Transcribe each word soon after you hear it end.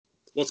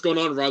What's going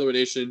on, Rivalry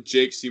Nation?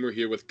 Jake Seymour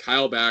here with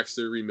Kyle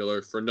Baxter, Reid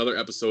Miller for another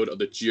episode of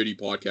the GRD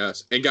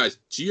podcast. And guys,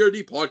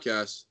 GRD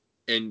podcast,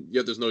 and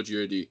yet there's no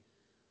GRD.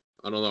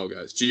 I don't know,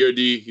 guys.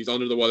 GRD, he's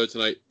under the weather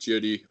tonight.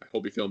 GRD, I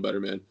hope you're feeling better,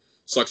 man.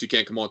 Sucks you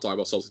can't come on and talk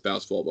about Celtics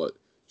basketball, but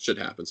shit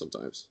happens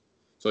sometimes.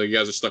 So you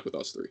guys are stuck with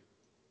us three.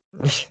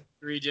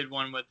 Reid did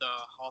one with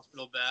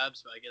Hospital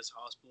Babs, but I guess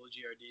Hospital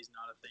GRD is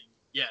not a thing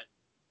yet.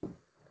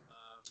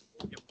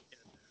 We'll get there.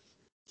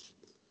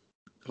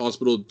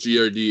 Hospital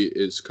GRD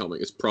is coming.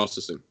 It's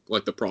processing,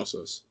 like the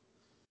process.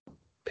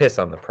 Piss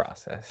on the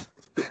process.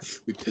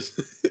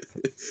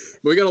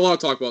 But we got a lot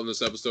to talk about in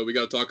this episode. We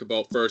got to talk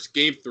about first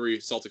Game 3,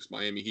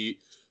 Celtics-Miami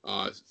Heat.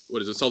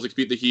 What is it? Celtics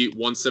beat the Heat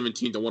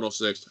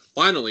 117-106.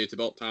 Finally, it's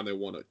about time they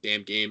won a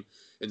damn game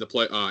in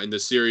the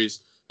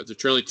series. After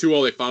trailing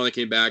 2-0, they finally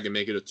came back and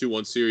make it a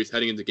 2-1 series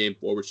heading into Game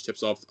 4, which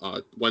tips off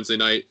Wednesday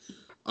night.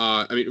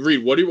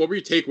 Reid, what were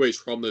your takeaways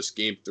from this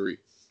Game 3?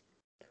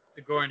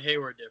 The Gordon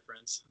Hayward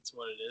difference. That's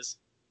what it is.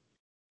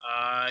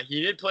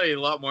 He did play a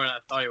lot more than I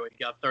thought he would.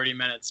 He got 30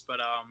 minutes, but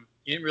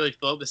he didn't really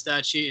fill up the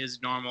stat sheet.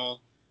 His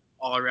normal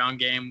all-around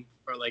game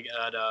for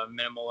at a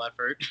minimal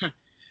effort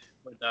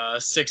with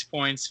 6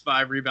 points,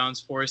 5 rebounds,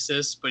 4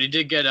 assists. But he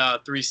did get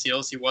 3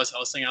 steals. He was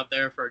hustling out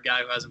there for a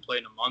guy who hasn't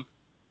played in a month.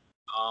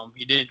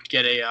 He did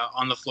get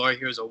on the floor.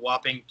 He was a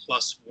whopping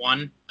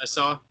 +1, I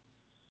saw.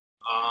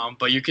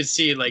 But you could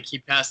see he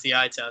passed the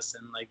eye test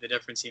and the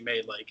difference he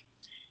made.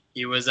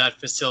 He was that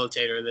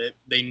facilitator that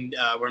they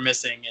were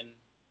missing, and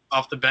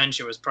off the bench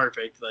it was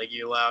perfect.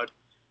 You allowed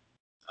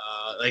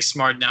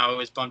Smart now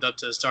was bumped up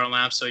to the starting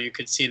lineup, so you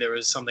could see there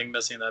was something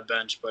missing on that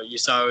bench. But you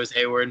saw it was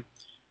Hayward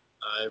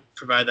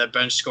provide that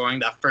bench scoring.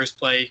 That first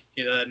play,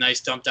 he had a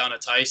nice dump down to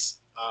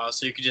Tice,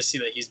 so you could just see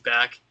that he's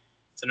back.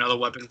 It's another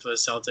weapon for the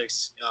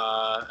Celtics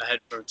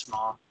ahead for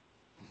tomorrow.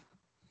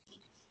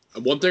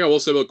 One thing I will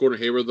say about Gordon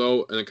Hayward,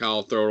 though, and then Kyle,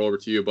 I'll throw it over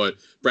to you, but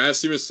Brad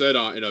Stevens said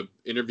in an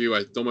interview, I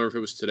don't remember if it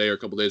was today or a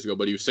couple days ago,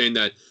 but he was saying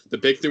that the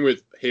big thing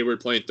with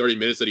Hayward playing 30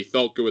 minutes, that he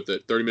felt good with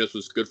it. 30 minutes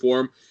was good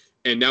for him.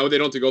 And now they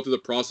don't have to go through the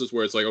process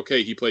where it's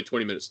okay, he played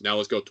 20 minutes. Now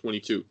let's go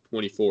 22,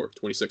 24,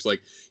 26.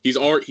 He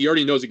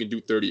already knows he can do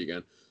 30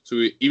 again. So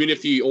even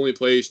if he only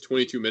plays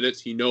 22 minutes,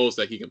 he knows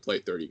that he can play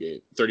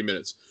 30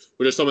 minutes,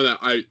 which is something that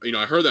I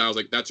heard that I was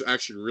like, that's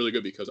actually really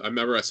good, because I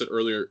remember I said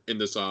earlier in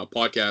this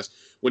podcast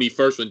when he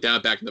first went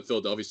down back in the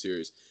Philadelphia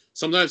series,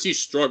 sometimes he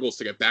struggles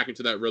to get back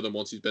into that rhythm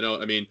once he's been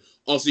out.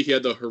 Also he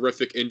had the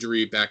horrific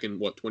injury back in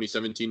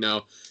 2017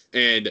 now,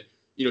 and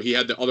he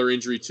had the other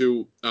injury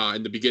too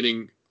in the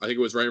beginning. I think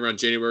it was right around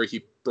January.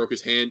 He broke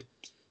his hand.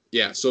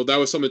 Yeah, so that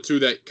was something too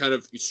that kind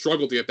of he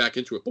struggled to get back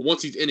into it. But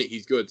once he's in it,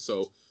 he's good.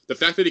 So the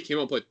fact that he came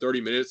out and played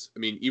 30 minutes,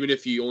 even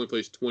if he only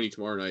plays 20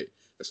 tomorrow night,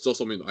 it's still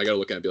something I got to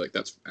look at and be like,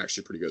 that's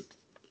actually pretty good.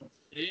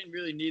 They didn't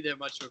really need that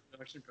much of a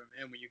production from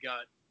him when you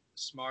got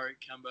Smart,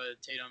 Kemba,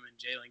 Tatum, and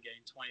Jalen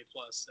getting 20+.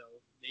 So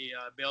they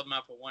bailed him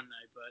out for one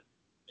night. But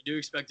I do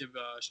expect a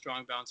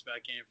strong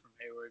bounce-back game from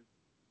Hayward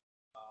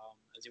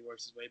as he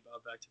works his way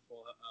back to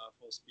full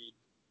speed.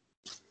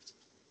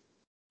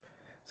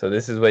 So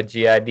this is what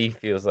GID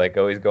feels like,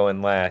 always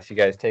going last. You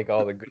guys take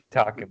all the good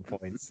talking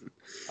points.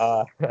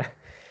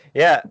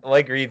 Yeah,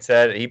 like Reid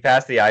said, he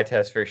passed the eye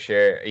test for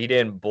sure. He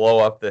didn't blow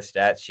up the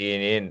stat sheet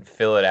and he didn't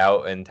fill it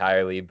out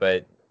entirely.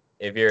 But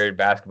if you're a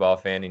basketball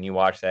fan and you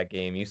watched that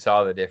game, you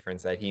saw the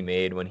difference that he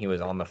made when he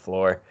was on the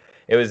floor.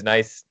 It was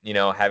nice,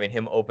 having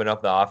him open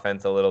up the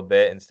offense a little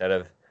bit instead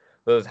of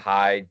those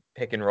high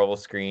pick and roll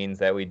screens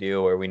that we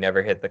do where we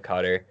never hit the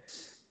cutter.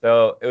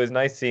 So it was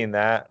nice seeing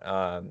that.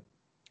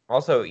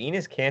 Also,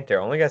 Enes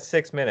Kanter only got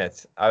 6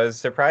 minutes. I was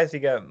surprised he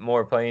got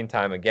more playing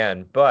time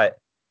again, but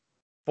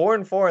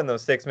 4-4 in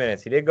those 6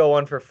 minutes. He did go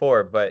 1 for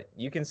 4, but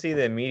you can see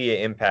the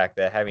immediate impact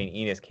that having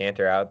Enes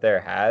Kanter out there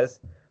has.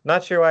 I'm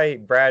not sure why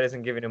Brad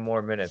isn't giving him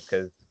more minutes,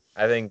 because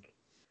I think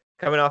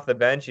coming off the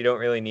bench, you don't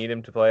really need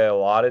him to play a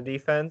lot of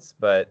defense,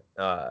 but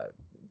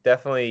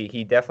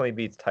he definitely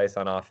beats Tice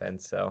on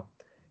offense, so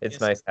it's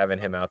nice having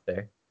him out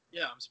there.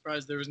 Yeah, I'm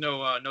surprised there was no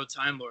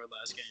Time Lord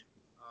last game.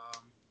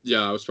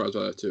 Yeah, I was surprised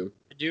by that too.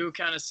 I do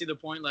kind of see the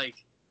point.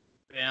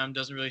 Bam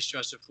doesn't really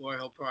stretch the floor.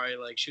 He'll probably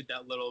shoot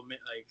that little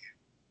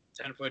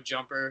 10-foot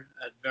jumper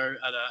at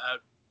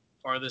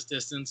farthest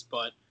distance.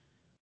 But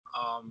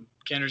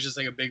Kanter's just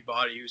a big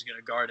body who's going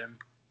to guard him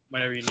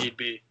whenever you need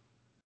be.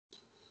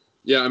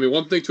 Yeah,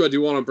 one thing too I do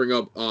want to bring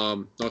up,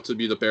 not to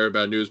be the bearer of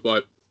bad news,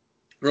 but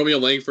Romeo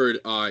Langford,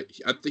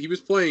 he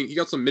was playing. He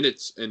got some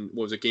minutes in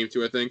Game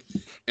 2, I think,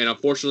 and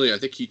unfortunately, I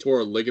think he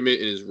tore a ligament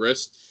in his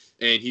wrist.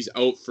 And he's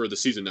out for the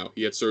season now.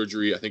 He had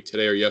surgery, I think,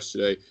 today or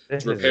yesterday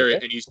to repair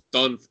it, and he's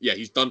done. Yeah,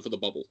 he's done for the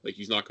bubble.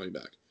 He's not coming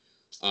back,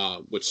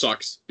 which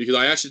sucks, because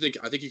I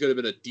think he could have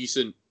been a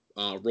decent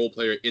role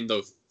player in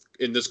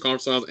this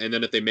conference finals, and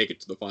then if they make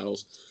it to the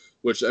finals,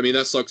 which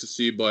that sucks to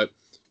see. But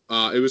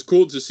it was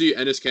cool to see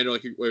Enes Kanter,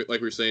 like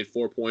we were saying,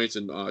 4 points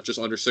in just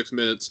under 6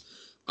 minutes.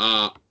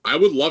 I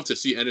would love to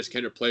see Enes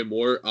Kanter play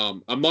more.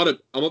 I'm not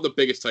the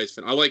biggest Tice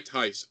fan. I like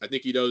Tice. I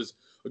think he does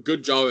a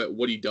good job at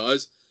what he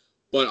does.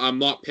 But I'm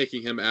not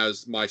picking him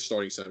as my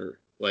starting center.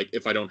 like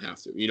if I don't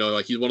have to.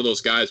 Like he's one of those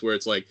guys where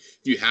it's like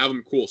if you have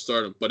him, cool,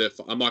 start him. But if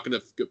I'm not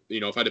gonna,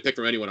 if I had to pick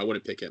from anyone, I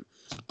wouldn't pick him.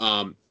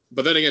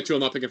 But then again, too,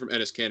 I'm not picking from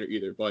Enes Kanter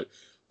either. But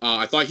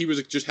I thought he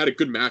just had a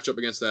good matchup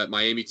against that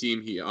Miami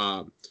team. He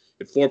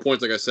had 4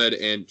 points, like I said,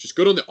 and just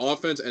good on the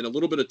offense and a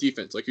little bit of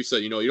defense. Like you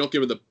said, you don't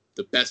give him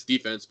the best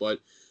defense, but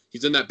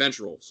he's in that bench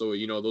role. So,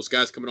 those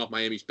guys coming off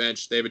Miami's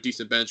bench, they have a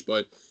decent bench,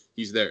 but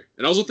he's there.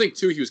 And I also think,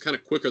 too, he was kind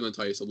of quicker than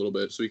Tice a little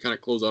bit, so he kind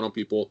of closed out on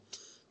people.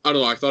 I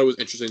don't know. I thought it was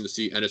interesting to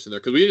see Ennis in there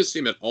because we didn't see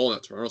him at all in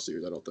that Toronto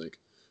series, I don't think.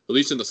 At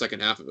least in the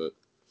second half of it.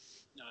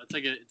 No,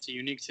 it's a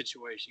unique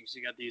situation because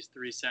you got these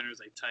three centers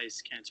like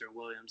Tice, Kanter, and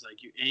Williams. Like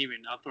and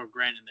even I'll throw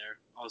Grant in there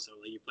also.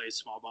 Like, he plays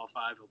small ball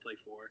 5, he'll play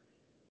 4.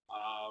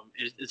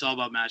 It's all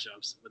about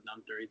matchups with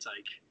them three.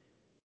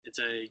 It's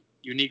a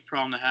unique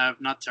problem to have.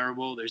 Not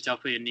terrible. There's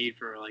definitely a need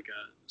for like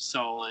a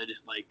solid,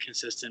 like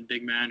consistent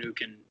big man who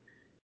can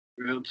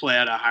really play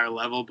at a higher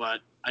level. But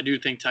I do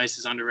think Tice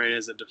is underrated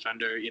as a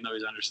defender, even though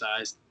he's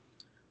undersized.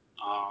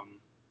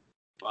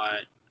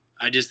 But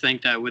I just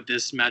think that with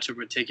this matchup in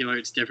particular,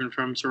 it's different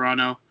from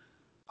Toronto.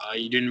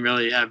 You didn't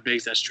really have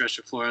bigs that stretch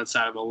the floor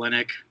outside of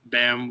Olynyk.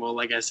 Bam, well,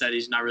 like I said,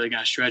 he's not really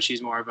going to stretch.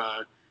 He's more of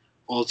a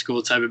old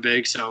school type of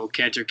big, so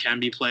Kanter can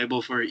be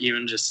playable for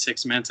even just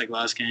 6 minutes like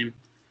last game.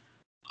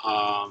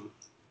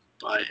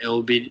 But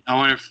it'll be. I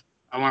wonder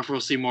if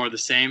we'll see more of the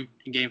same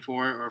in Game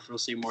 4, or if we'll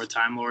see more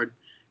Time Lord,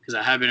 because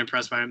I have been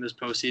impressed by him this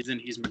postseason.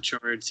 He's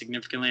matured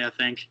significantly, I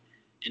think,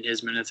 in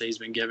his minutes that he's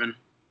been given.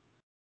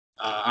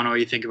 I don't know what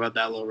you think about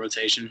that little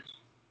rotation.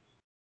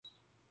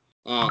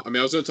 I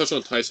was going to touch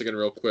on Tice again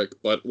real quick,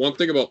 but one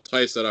thing about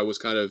Tice that I was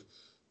kind of,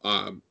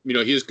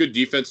 he has good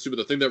defense too, but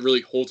the thing that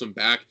really holds him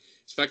back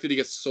is the fact that he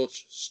gets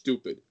such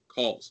stupid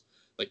calls.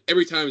 Like,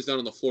 every time he's down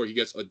on the floor, he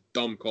gets a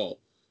dumb call.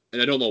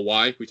 And I don't know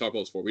why. We talked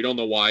about this before. We don't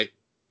know why.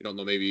 We don't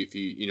know maybe if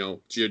he,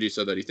 GRD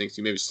said that he thinks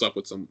he maybe slept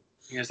with some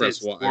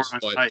press wives.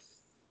 But,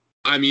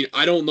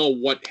 I don't know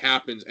what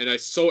happens. And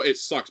it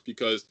sucks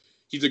because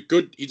he's a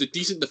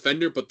decent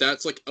defender, but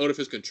that's, like, out of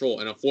his control.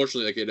 And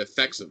unfortunately, like, it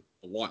affects him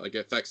a lot. Like,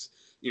 it affects,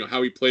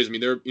 how he plays. I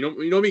mean, there, how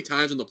many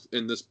times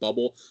in this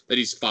bubble that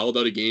he's fouled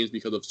out of games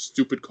because of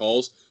stupid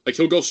calls? Like,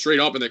 he'll go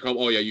straight up and they come,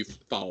 oh, yeah, you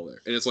foul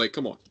there. And it's like,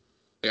 come on.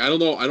 Like, I don't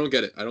know. I don't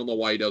get it. I don't know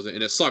why he does it.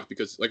 And it sucked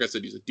because, like I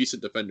said, he's a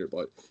decent defender,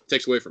 but it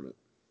takes away from it.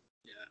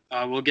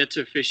 Yeah. We'll get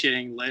to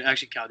officiating later.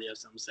 Actually, Cal, do you have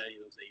something to say? He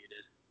looks like you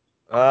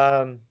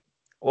did.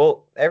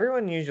 Well,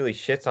 everyone usually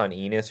shits on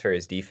Enes for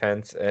his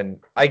defense, and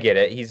I get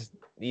it. He's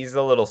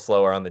a little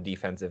slower on the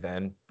defensive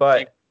end,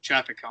 but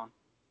traffic cone.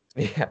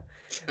 Yeah,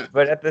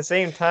 but at the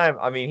same time,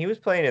 he was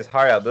playing his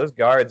heart out. Those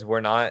guards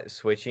were not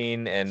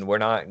switching and were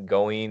not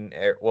going.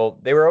 Well,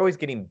 they were always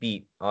getting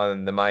beat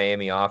on the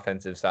Miami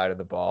offensive side of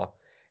the ball.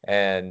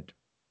 And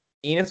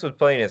Enes was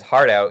playing his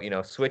heart out,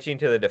 switching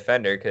to the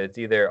defender because it's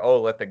either,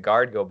 let the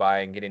guard go by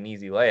and get an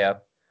easy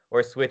layup,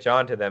 or switch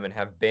on to them and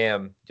have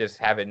Bam just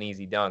have an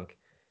easy dunk.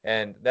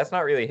 And that's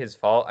not really his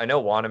fault. I know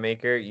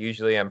Wanamaker,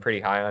 usually I'm pretty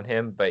high on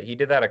him, but he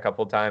did that a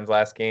couple times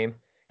last game.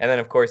 And then,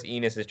 of course,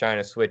 Enes is trying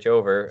to switch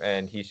over,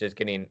 and he's just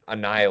getting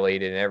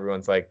annihilated, and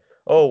everyone's like,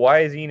 oh, why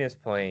is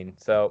Enes playing?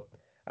 So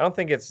I don't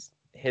think it's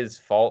his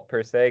fault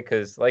per se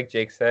because, like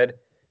Jake said,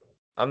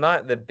 I'm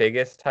not the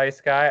biggest Tice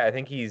guy. I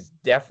think he's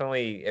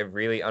definitely a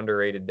really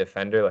underrated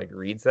defender, like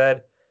Reid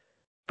said.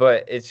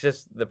 But it's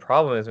just the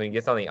problem is when he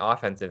gets on the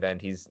offensive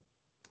end, he's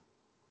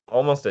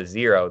almost a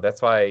zero.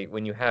 That's why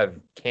when you have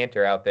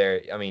Kanter out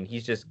there,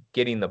 he's just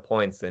getting the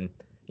points, and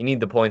you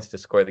need the points to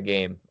score the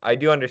game. I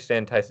do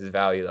understand Tice's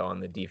value, though, on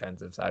the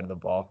defensive side of the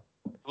ball.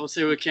 I'll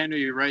say with Kanter,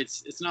 you're right.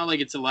 It's not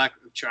like it's a lack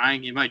of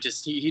trying. He might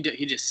just he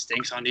just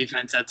stinks on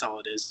defense. That's all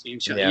it is. He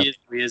is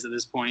who he is at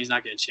this point. He's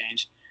not going to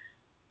change.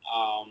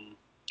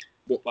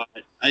 But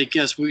I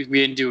guess we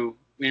didn't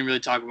really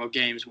talk about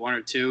games 1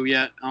 or 2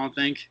 yet. I don't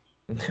think.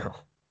 No.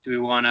 Do we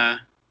want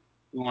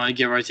to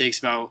give our takes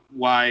about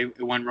why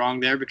it went wrong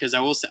there? Because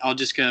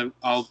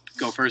I'll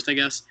go first, I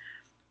guess.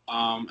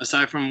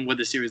 Aside from what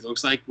the series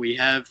looks like, we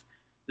have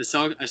the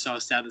Celtics. I saw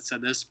a stat that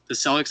said this: the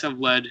Celtics have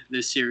led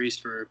this series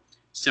for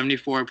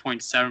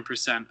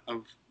 74.7%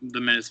 of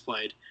the minutes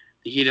played.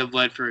 The Heat have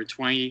led for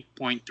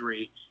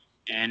 20.3%,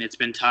 and it's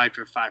been tied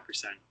for 5%.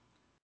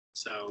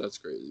 So that's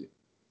crazy.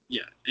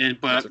 Yeah,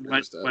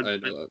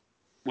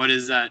 what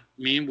does that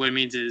mean? What it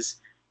means is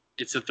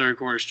it's the third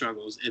quarter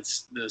struggles.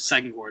 It's the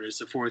second quarter. It's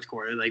the fourth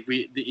quarter. Like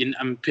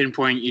I'm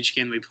pinpointing each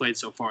game we played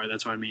so far.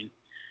 That's what I mean.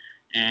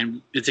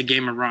 And it's a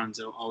game of runs.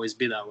 It'll always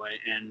be that way.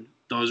 And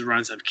those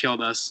runs have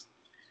killed us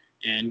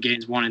in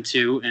games 1 and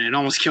 2, and it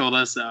almost killed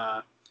us.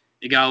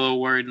 It got a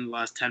little worried in the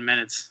last 10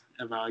 minutes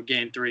of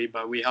game 3,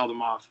 but we held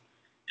them off.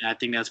 And I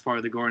think that's part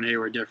of the Gordon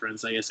Hayward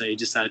difference. Like I say, he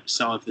just had a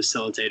solid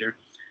facilitator,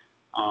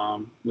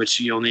 which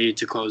you'll need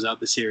to close out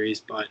the series.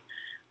 But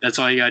that's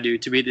all you got to do.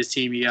 To beat this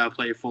team, you got to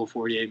play a full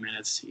 48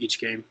 minutes each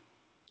game.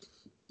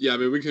 Yeah,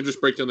 we can just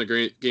break down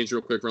the games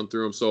real quick, run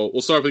through them. So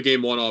we'll start with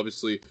game 1,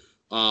 obviously.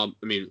 Oh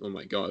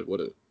my God,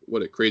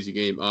 what a crazy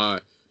game.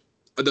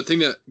 The thing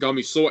that got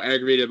me so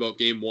aggravated about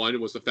game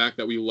 1 was the fact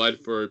that we led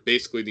for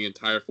basically the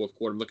entire fourth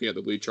quarter. I'm looking at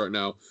the lead chart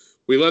now.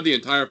 We led the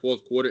entire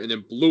fourth quarter and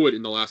then blew it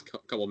in the last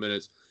couple of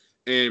minutes.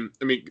 And,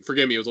 I mean,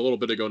 forgive me, it was a little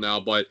bit ago now,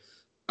 but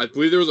I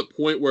believe there was a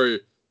point where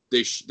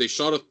they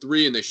shot a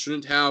three and they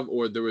shouldn't have,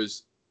 or there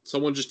was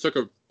someone just took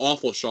an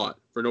awful shot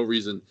for no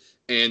reason,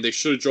 and they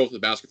should have drove to the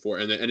basket for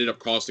it, and it ended up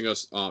costing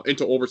us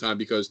into overtime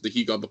because the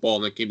Heat got the ball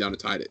and then came down and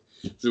tied it.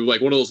 So it was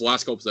like one of those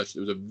last couple possessions. It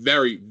was a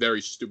very,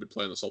 very stupid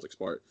play on the Celtics'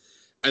 part.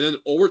 And then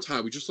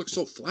overtime, we just looked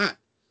so flat.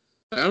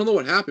 I don't know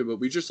what happened, but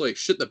we just like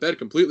shit the bed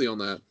completely on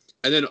that.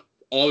 And then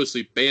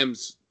obviously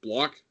Bam's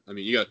block. I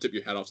mean, you got to tip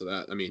your hat off to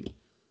that. I mean,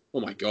 oh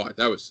my God,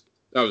 that was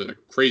a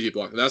crazy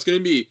block. That's going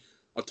to be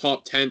a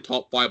top 10,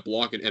 top 5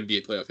 block in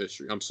NBA playoff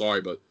history. I'm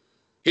sorry, but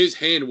his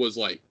hand was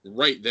like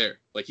right there.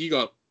 Like he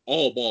got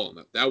all ball on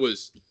that. That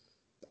was,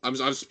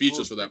 I'm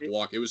speechless for that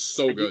block. It was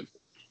so good.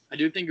 I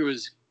do think it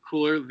was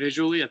cooler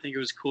visually. I think it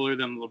was cooler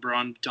than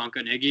LeBron dunk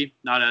on Iggy.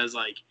 Not as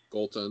like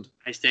goaltend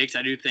high stakes.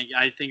 I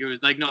think it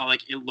was like, no,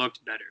 like it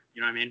looked better.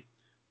 You know what I mean?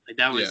 Like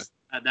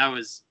that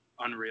was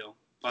unreal.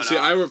 But see,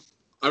 I have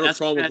a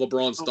problem with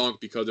LeBron's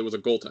dunk because it was a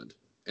goaltend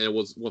and it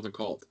wasn't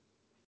called.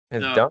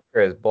 His dunk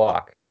or his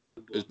block?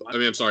 His block.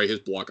 I'm sorry, his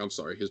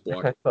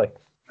block. Like,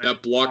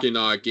 that block in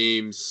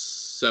Game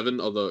 7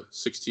 of the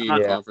 16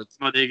 conference.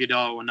 Not the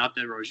Iguodala one, not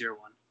the Rozier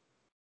one.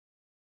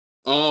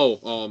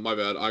 Oh, my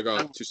bad. I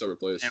got two separate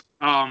plays.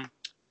 What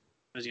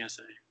was I gonna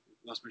say?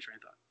 Lost my train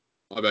of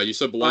thought. My bad. You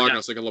said block. I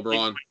was thinking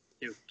LeBron.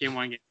 Game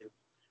one, game 2.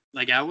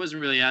 Like I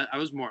wasn't really. I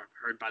was more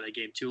hurt by the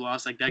game 2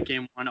 loss. Like that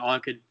game 1, all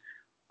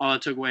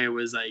it took away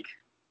was like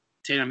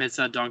Tatum hits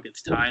that dunk,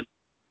 it's tied.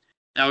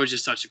 That was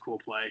just such a cool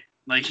play.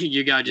 Like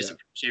you gotta just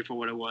appreciate for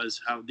what it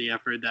was, how the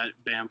effort that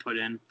Bam put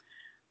in.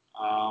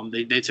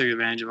 They took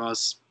advantage of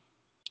us.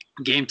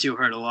 Game 2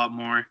 hurt a lot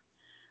more.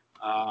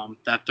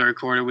 That third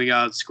quarter we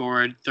got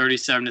scored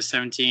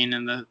 37-17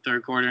 in the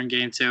third quarter in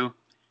game 2, and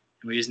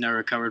we just never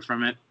recovered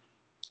from it.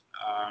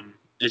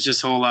 It's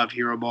just a whole lot of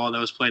hero ball that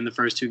was played in the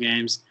first 2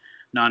 games,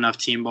 not enough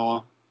team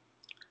ball.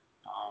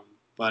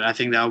 But I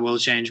think that will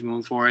change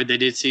moving forward. They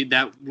did see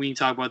that when you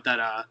talk about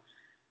that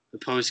the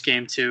post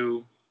game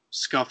 2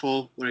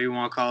 scuffle, whatever you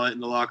want to call it, in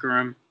the locker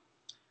room.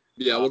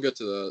 Yeah, we'll get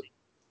to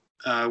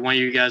that. One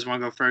of you guys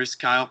want to go first,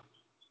 Kyle?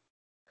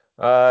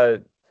 I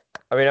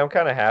mean, I'm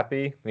kind of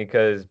happy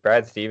because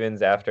Brad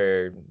Stevens,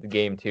 after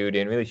game 2,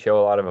 didn't really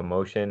show a lot of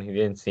emotion. He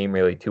didn't seem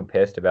really too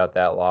pissed about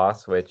that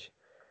loss, which,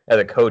 as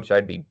a coach,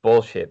 I'd be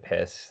bullshit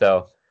pissed.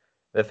 So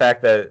the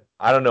fact that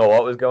I don't know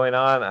what was going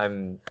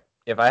on,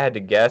 if I had to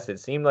guess, it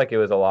seemed like it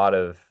was a lot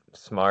of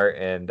Smart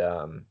and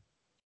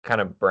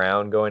kind of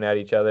Brown going at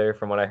each other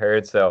from what I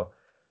heard. So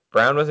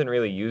Brown wasn't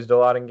really used a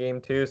lot in game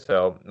 2.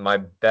 So my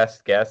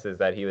best guess is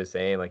that he was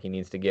saying like he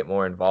needs to get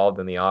more involved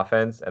in the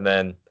offense. And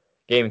then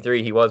game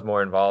 3, he was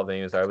more involved and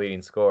he was our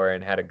leading scorer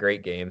and had a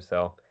great game.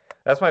 So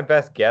that's my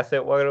best guess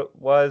at what it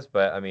was.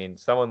 But I mean,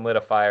 someone lit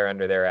a fire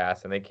under their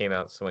ass and they came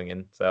out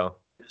swinging. So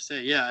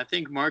yeah, I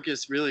think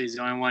Marcus really is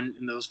the only one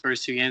in those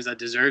first 2 games that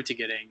deserved to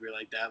get angry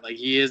like that. Like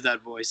he is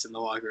that voice in the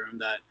locker room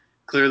that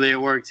clearly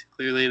it worked.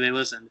 Clearly they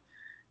listened,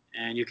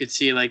 and you could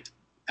see like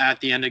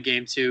at the end of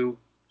game 2,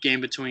 game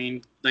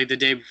between like the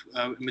day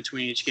in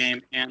between each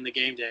game and the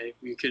game day,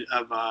 you could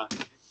of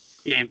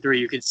game 3,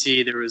 you could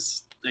see there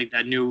was like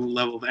that new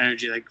level of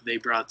energy like they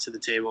brought to the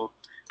table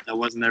that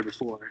wasn't there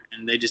before,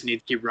 and they just need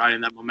to keep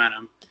riding that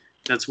momentum.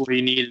 That's what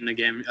you need in a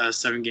game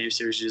 7-game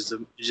series,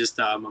 just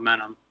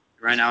momentum.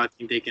 Right now, I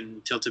think they can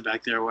tilt it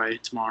back their way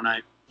tomorrow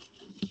night.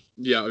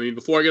 Yeah, I mean,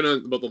 before I get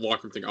on about the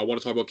locker room thing, I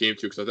want to talk about game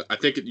 2 because I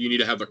think you need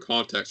to have the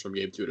context from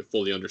game 2 to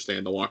fully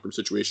understand the locker room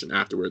situation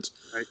afterwards.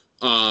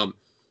 Right.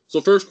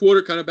 So first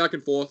quarter, kind of back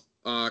and forth,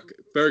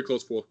 very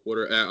close fourth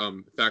quarter.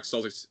 In fact,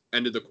 Celtics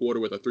ended the quarter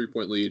with a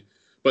 3-point lead,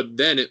 but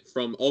then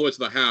from all the way to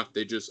the half,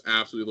 they just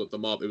absolutely lit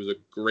them up. It was a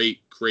great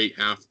quarter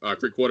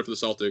for the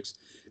Celtics,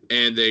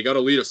 and they got a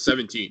lead of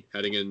 17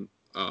 heading in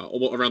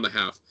around the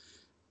half.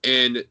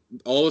 And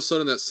all of a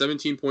sudden, that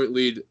 17-point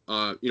lead,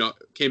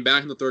 came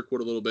back in the third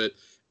quarter a little bit,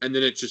 and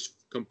then it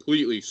just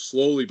completely,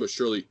 slowly but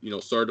surely,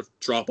 started to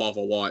drop off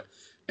a lot.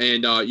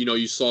 And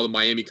you saw the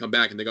Miami come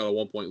back, and they got a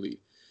 1-point lead.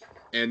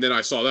 And then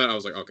I saw that, I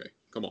was like, okay,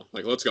 come on,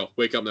 like let's go,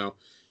 wake up now.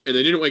 And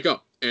they didn't wake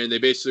up, and they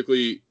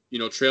basically,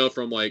 trailed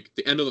from like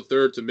the end of the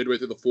third to midway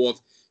through the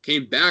fourth,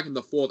 came back in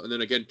the fourth, and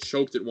then again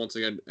choked it once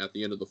again at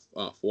the end of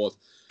the fourth.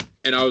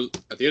 And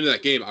at the end of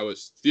that game, I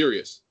was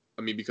furious.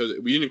 I mean, because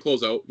we didn't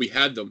close out. We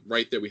had them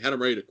right there. We had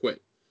them ready to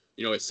quit.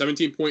 A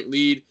 17-point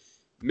lead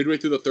midway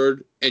through the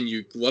third, and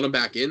you let them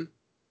back in?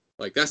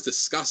 Like, that's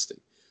disgusting.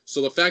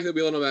 So the fact that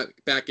we let them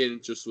back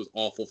in just was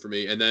awful for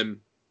me. And then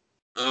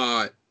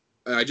I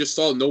just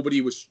saw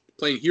nobody was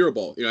playing hero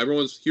ball.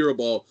 Everyone's hero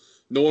ball.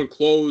 No one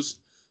closed.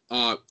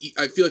 I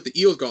feel like the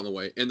Eels got in the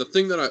way. And the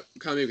thing that I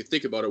kind of made me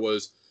think about it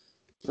was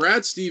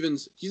Brad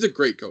Stevens, he's a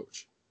great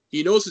coach.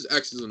 He knows his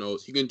X's and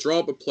O's. He can draw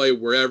up a play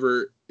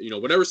wherever,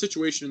 whatever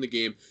situation in the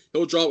game,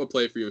 he'll draw up a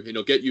play for you and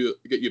he'll get you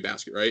a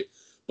basket, right?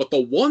 But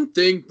the one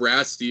thing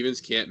Brad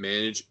Stevens can't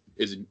manage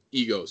is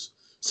egos.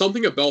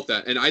 Something about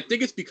that. And I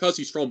think it's because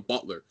he's from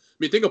Butler. I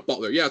mean, think of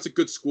Butler. Yeah, it's a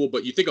good school,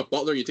 but you think of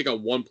Butler and you think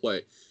of one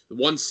play,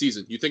 one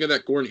season. You think of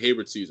that Gordon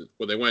Hayward season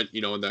where they went,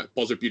 in that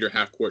buzzer beater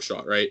half-court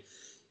shot, right?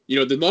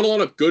 There's not a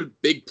lot of good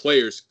big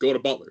players go to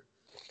Butler.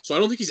 So I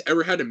don't think he's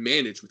ever had to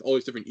manage with all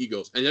these different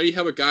egos. And now you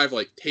have a guy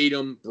like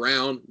Tatum,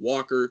 Brown,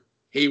 Walker,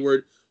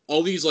 Hayward,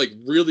 all these like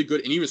really good,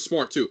 and even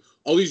Smart too,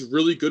 all these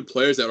really good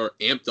players that are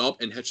amped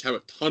up and have a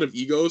ton of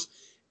egos.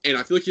 And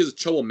I feel like he has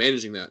trouble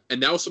managing that.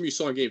 And that was something you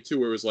saw in game 2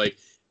 where it was like,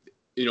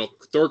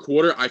 third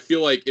quarter, I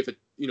feel like if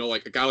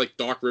like a guy like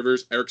Doc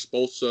Rivers, Eric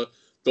Spoelstra,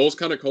 those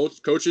kind of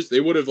coaches, they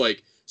would have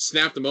like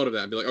snapped them out of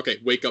that and be like, okay,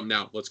 wake up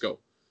now, let's go.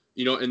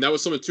 And that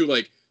was something too,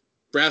 like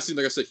Brassie,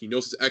 like I said, he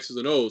knows his X's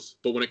and O's,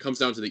 but when it comes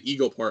down to the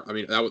ego part, I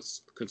mean, that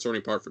was a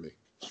concerning part for me.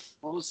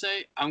 Well, we'll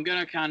say I'm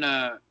gonna kind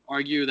of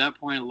argue that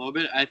point a little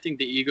bit. I think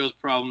the ego's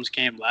problems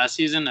came last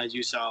season, as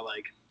you saw,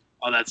 like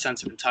all that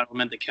sense of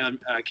entitlement,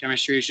 the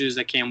chemistry issues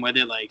that came with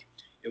it. Like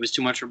it was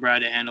too much for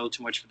Brad to handle,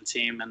 too much for the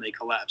team, and they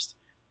collapsed.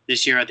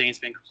 This year, I think it's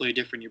been completely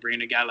different. You bring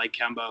in a guy like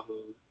Kemba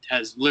who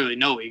has literally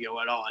no ego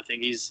at all. I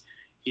think he's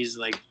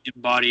like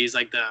embodies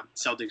like the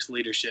Celtics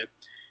leadership,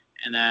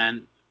 and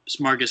then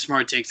Marcus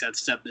Smart takes that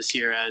step this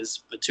year as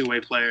a two-way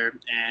player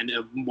and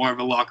more of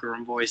a locker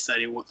room voice that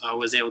he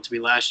was able to be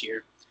last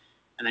year.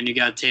 And then you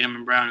got Tatum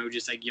and Brown, who are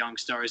just like young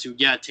stars.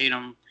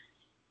 Tatum,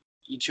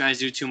 he tries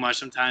to do too much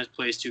sometimes,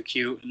 plays too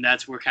cute, and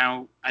that's where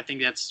I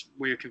think that's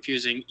where you're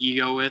confusing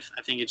ego with.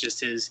 I think it's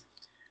just his.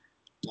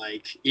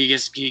 Like he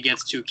gets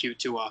too cute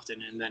too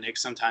often, and then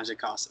sometimes it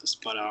costs us.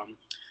 But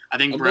I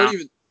think Brown.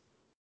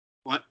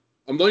 What?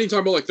 I'm not even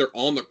talking about like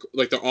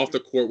they're off the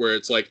court where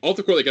it's like off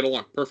the court they get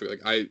along perfect.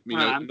 Like I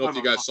don't know if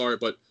you guys saw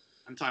it, but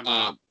I'm talking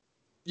about.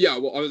 Yeah,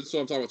 well that's what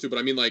I'm talking about too. But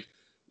I mean like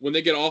when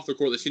they get off the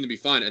court they seem to be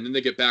fine, and then they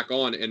get back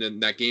on, and in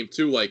that game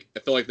too, like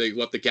I feel like they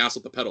left the gas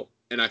off the pedal,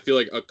 and I feel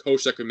like a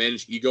coach that could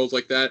manage egos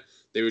like that,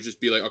 they would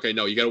just be like, okay,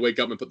 no, you got to wake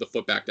up and put the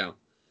foot back down.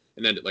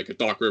 And then like a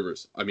Doc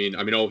Rivers. I mean,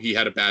 he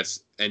had a bad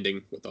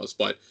ending with us,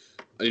 but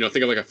think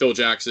of like a Phil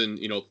Jackson,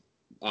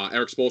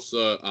 Eric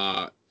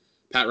Spoelstra,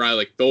 Pat Riley,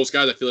 like those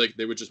guys. I feel like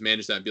they would just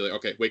manage that and be like,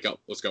 okay, wake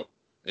up, let's go,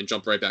 and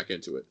jump right back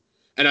into it.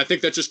 And I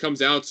think that just comes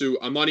down to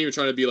I'm not even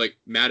trying to be like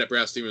mad at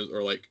Brad Stevens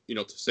or like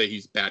to say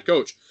he's a bad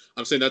coach.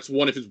 I'm saying that's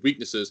one of his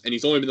weaknesses, and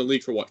he's only been in the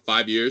league for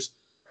 5 years,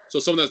 so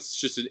someone that's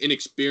just an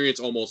inexperience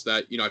almost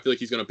that I feel like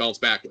he's going to bounce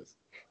back with.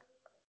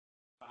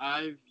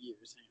 5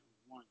 years.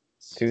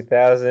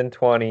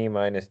 2020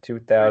 minus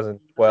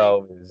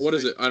 2012 is. What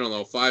is it? I don't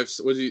know. 5.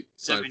 What did he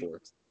sign for? 7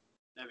 years.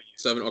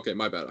 7. Okay,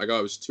 my bad.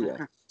 I was 2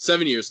 off.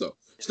 7 years though.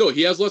 Still,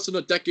 he has less than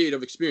a decade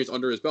of experience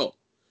under his belt.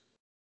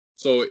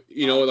 So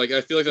like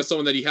I feel like that's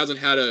someone that he hasn't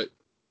had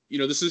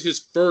this is his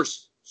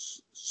first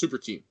super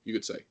team, you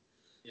could say.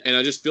 Yeah. And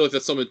I just feel like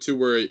that's something too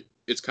where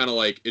it's kind of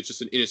like it's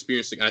just an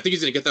inexperienced thing. And I think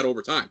he's gonna get that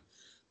over time.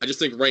 I just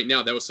think right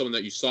now that was something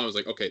that you saw and was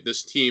like, okay,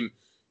 this team,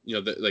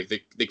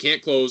 they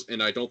can't close,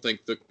 and I don't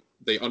think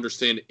they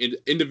understand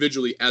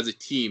individually as a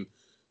team,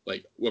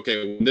 like,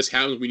 okay, when this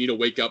happens, we need to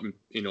wake up and,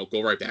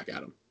 go right back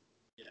at them.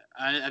 Yeah,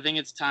 I think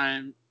it's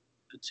time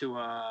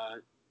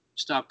to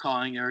stop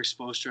calling Eric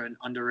Spoelstra an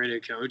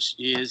underrated coach.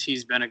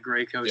 He's been a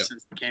great coach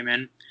since he came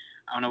in.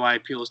 I don't know why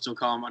people still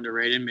call him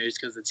underrated. Maybe it's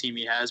because of the team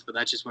he has, but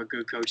that's just what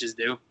good coaches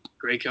do.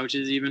 Great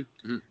coaches, even.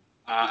 Mm-hmm.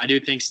 I do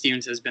think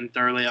Stevens has been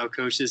thoroughly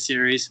outcoached this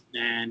series,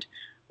 and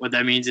what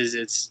that means is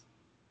it's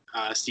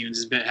Stevens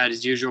has had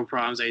his usual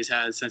problems that he's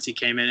had since he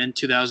came in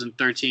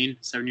 2013,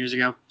 7 years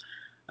ago.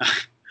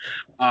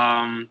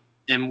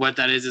 And what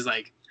that is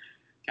like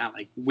kind of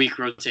like weak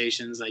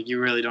rotations. Like you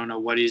really don't know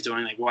what he's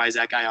doing. Like why is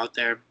that guy out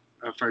there,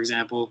 for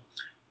example?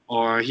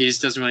 Or he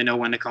just doesn't really know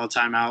when to call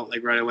timeout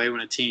like right away when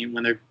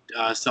their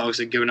Celtics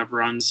are giving up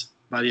runs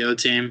by the other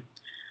team.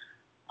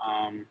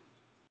 And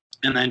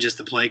then just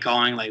the play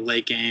calling, like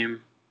late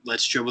game,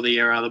 let's dribble the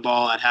air out of the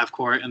ball at half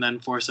court and then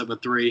force up a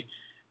 3.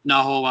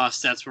 Not a whole lot of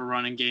sets were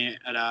running game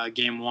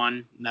 1.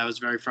 And that was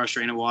very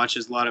frustrating to watch.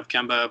 There's a lot of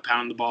Kemba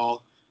pound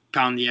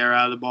the air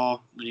out of the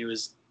ball when he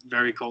was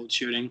very cold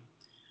shooting.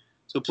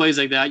 So plays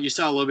like that, you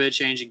saw a little bit of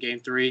change in game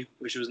 3,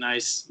 which was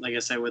nice. Like I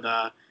said, with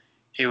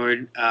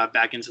Hayward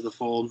back into the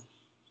fold.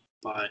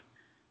 But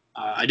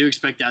I do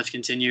expect that to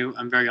continue.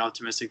 I'm very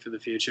optimistic for the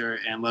future,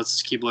 and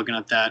let's keep looking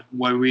at that.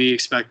 What do we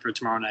expect for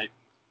tomorrow night?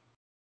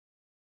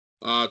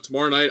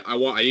 Tomorrow night, I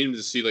need him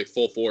to see like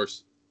full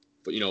force,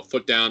 but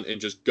foot down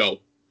and just go.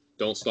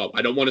 Don't stop.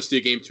 I don't want to see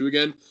a game 2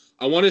 again.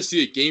 I want to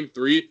see a game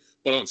 3,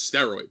 but on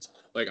steroids.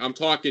 Like I'm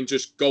talking,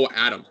 just go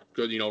at them,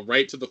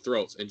 right to the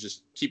throats, and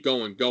just keep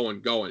going.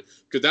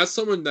 Because that's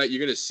something that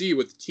you're gonna see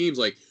with teams.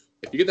 Like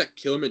if you get that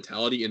killer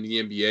mentality in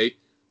the NBA,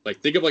 like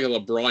think of like a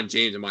LeBron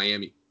James in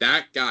Miami.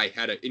 That guy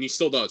had and he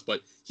still does,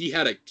 but he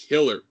had a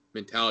killer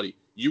mentality.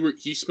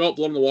 He smelled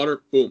blood in the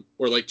water, boom.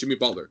 Or like Jimmy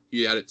Butler,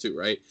 he had it too,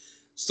 right?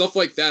 Stuff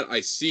like that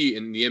I see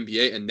in the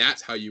NBA, and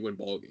that's how you win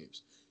ball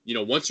games.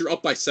 Once you're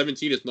up by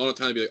 17, it's not a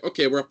time to be like,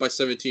 okay, we're up by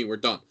 17, we're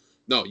done.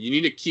 No, you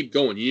need to keep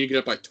going. You need to get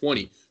up by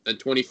 20, then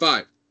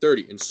 25,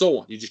 30, and so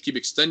on. You just keep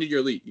extending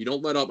your lead. You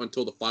don't let up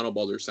until the final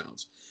buzzer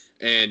sounds.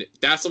 And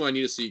that's what I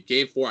need to see.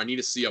 Game 4, I need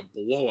to see a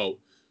blowout.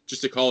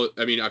 just to call it,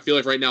 I mean, I feel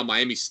like right now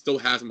Miami still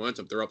has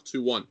momentum. They're up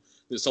 2-1.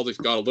 The Celtics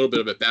got a little bit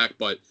of it back,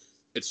 but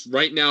it's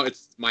right now,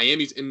 it's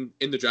Miami's in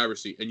the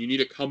driver's seat, and you need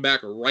to come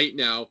back right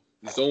now,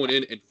 zone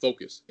in, and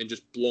focus, and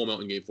just blow them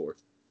out in Game 4.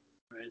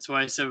 Right. That's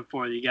why I said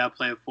before, you got to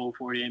play a full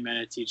 48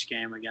 minutes each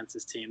game against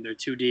this team. They're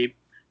too deep,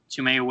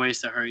 too many ways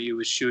to hurt you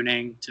with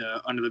shooting,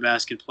 to under the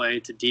basket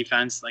play, to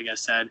defense. Like I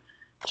said,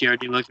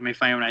 GRD looked at me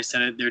funny when I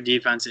said it. Their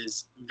defense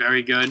is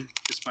very good,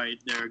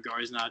 despite their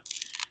guards not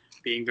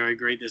being very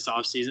great this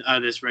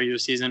regular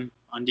season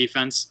on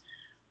defense.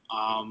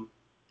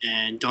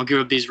 And don't give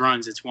up these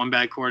runs. It's one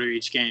bad quarter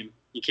each game.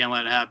 You can't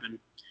let it happen.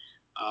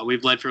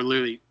 We've led for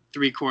literally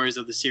 3 quarters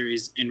of the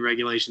series in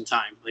regulation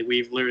time. Like,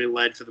 we've literally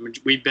led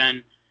we've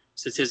been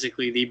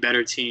statistically the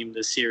better team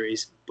this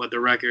series, but the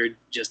record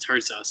just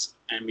hurts us,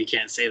 and we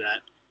can't say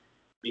that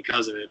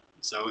because of it.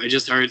 So it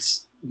just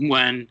hurts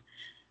when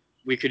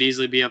we could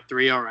easily be up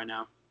 3-0 right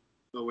now,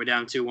 but we're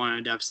down 2-1 in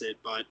a deficit.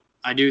 But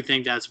I do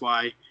think that's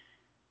why,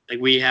 like,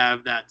 we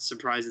have that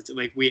surprise. It's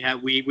like we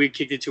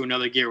kicked it to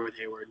another gear with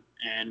Hayward,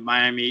 and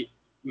Miami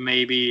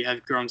maybe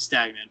have grown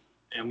stagnant,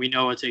 and we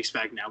know what to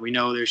expect now. We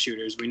know their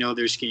shooters, we know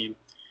their scheme.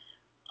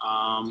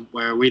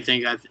 Where we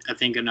think I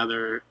think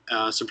another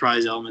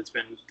surprise element's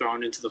been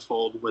thrown into the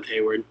fold with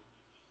Hayward.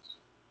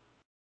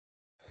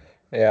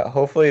 Yeah,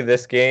 hopefully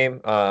this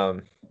game,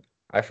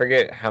 I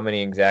forget how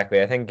many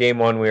exactly. I think game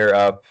 1 we were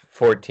up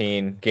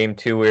 14, game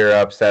 2 we were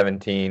up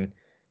 17,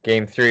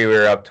 game 3 we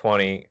were up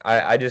 20.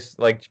 I just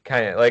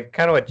kind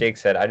of what Jake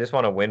said. I just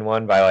want to win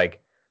one by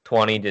like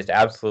 20, just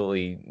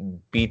absolutely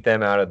beat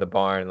them out of the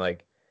barn.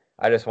 Like,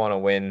 I just want to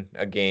win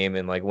a game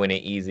and like win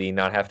it easy,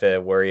 not have to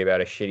worry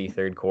about a shitty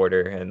third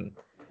quarter, and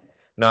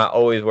not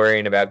always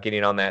worrying about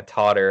getting on that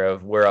totter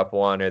of we're up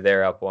 1 or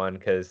they're up 1,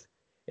 because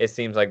it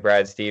seems like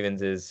Brad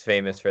Stevens is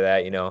famous for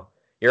that. You know,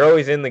 you're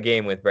always in the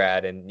game with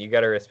Brad, and you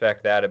got to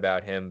respect that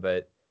about him,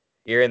 but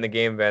you're in the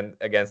game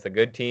against the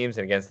good teams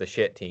and against the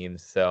shit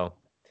teams. So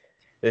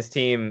this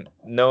team,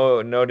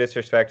 no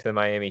disrespect to the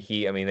Miami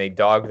Heat. I mean, they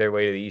dogged their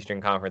way to the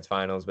Eastern Conference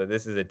Finals, but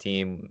this is a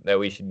team that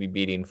we should be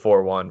beating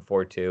 4-1,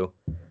 4-2.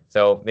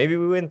 So maybe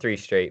we win 3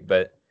 straight,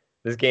 but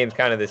this game's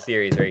kind of the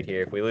series right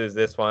here. If we lose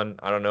this one,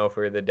 I don't know if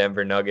we're the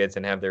Denver Nuggets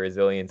and have the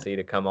resiliency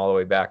to come all the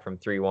way back from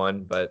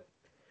 3-1, but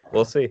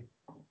we'll see.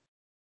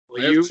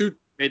 Well,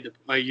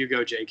 you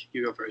go, Jake.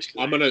 You go first.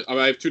 I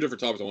have 2 different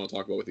topics I want to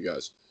talk about with you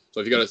guys. So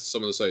if you got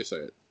something to say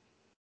it.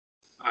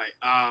 All right.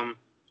 I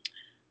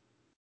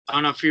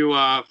don't know if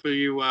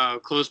you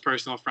close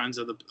personal friends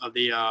of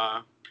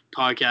the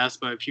podcast,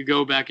 but if you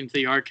go back into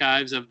the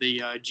archives of the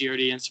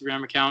GRD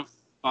Instagram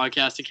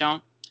podcast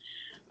account,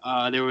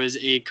 there was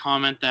a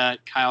comment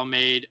that Kyle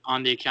made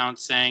on the account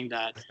saying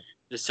that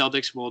the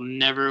Celtics will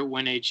never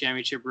win a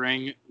championship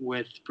ring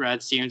with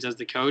Brad Stevens as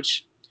the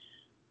coach.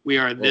 We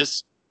are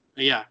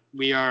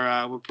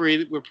we're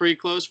pretty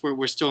close.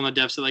 We're still in the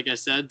deficit, like I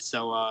said.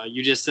 So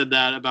you just said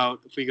that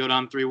about if we go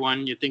down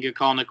 3-1, you think you're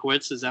calling it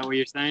quits. Is that what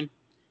you're saying?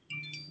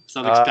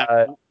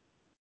 Celtics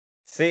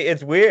see,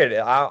 it's weird.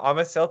 I'm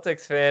a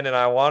Celtics fan and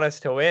I want us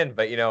to win,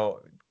 but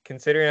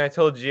considering I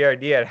told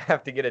GRD I'd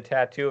have to get a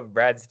tattoo of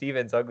Brad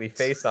Stevens' ugly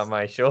face on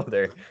my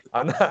shoulder,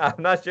 I'm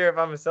not sure if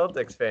I'm a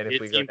Celtics fan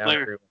if we go down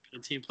 3-1. A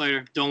team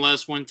player. Don't let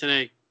us win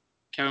today,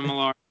 Kevin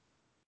Millar.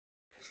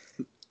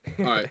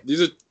 All right,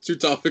 these are 2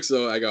 topics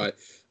though I got.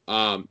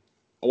 I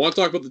want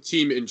to talk about the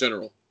team in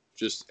general,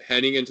 just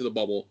heading into the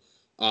bubble,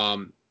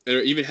 and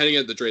even heading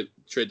at the trade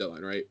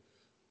deadline. Right,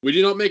 we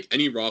did not make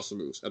any roster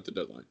moves at the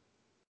deadline,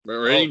 right,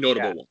 or any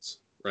notable ones.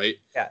 Right.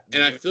 Yeah,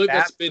 and I feel like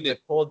that's been the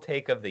cold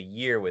take of the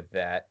year with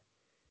that.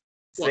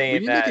 We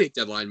didn't make any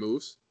deadline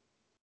moves.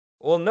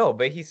 Well, no,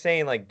 but he's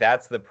saying like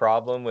that's the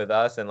problem with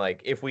us, and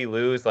like if we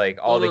lose, like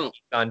all the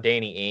heat on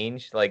Danny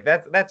Ainge, like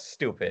that's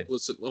stupid.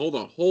 Listen, hold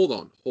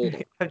on.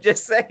 I'm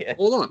just saying.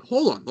 Hold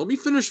on. Let me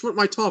finish with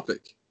my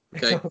topic.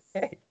 Okay.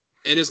 Okay.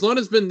 And as long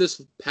as it's been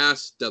this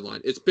past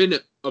deadline, it's been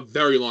a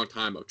very long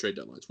time of trade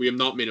deadlines. We have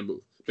not made a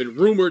move. Been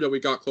rumored that we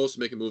got close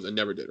to making moves and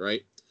never did.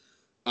 Right.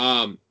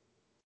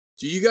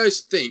 Do you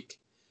guys think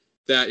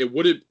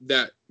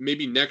that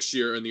maybe next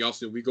year in the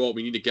offseason we go out,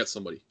 we need to get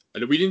somebody? I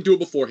know we didn't do it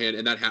beforehand,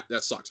 and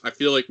that sucks. I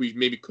feel like we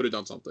maybe could have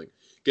done something.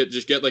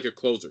 Get like a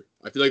closer.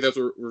 I feel like that's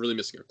what we're really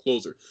missing, a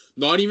closer.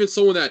 Not even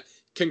someone that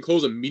can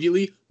close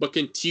immediately, but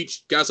can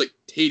teach guys like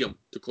Tatum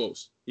to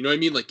close. You know what I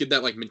mean? Like get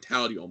that like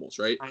mentality almost,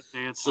 right?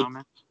 Isaiah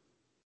Thomas.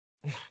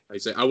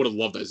 I would have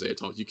loved Isaiah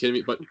Thomas. You kidding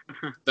me? But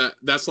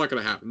that's not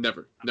gonna happen.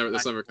 Never.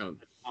 That's never coming.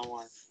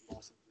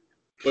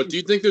 But do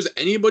you think there's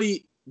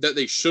anybody that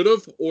they should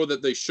have or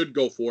that they should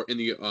go for in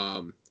the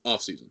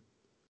offseason?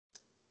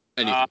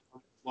 Anything?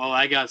 Well,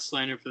 I got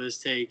slandered for this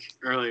take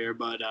earlier,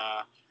 but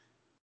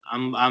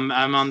I'm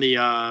on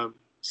the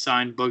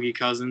signed Boogie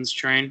Cousins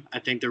train. I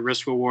think the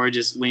risk reward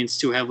just leans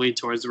too heavily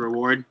towards the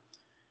reward.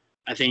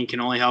 I think he can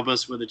only help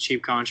us with a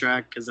cheap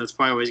contract because that's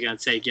probably what he's going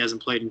to take. He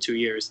hasn't played in 2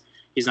 years.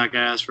 He's not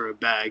going to ask for a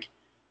bag.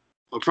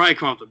 He'll probably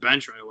come off the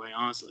bench right away,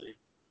 honestly.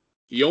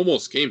 He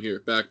almost came here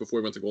back before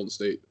he went to Golden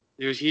State.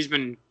 He's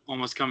been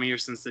almost coming here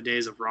since the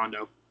days of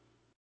Rondo.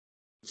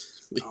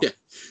 Yeah,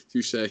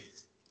 touche.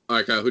 All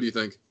right, Kyle, who do you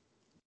think?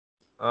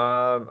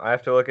 I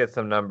have to look at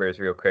some numbers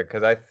real quick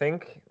because I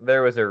think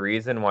there was a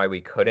reason why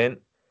we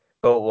couldn't.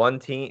 But one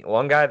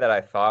guy that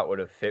I thought would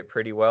have fit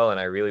pretty well, and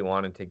I really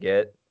wanted to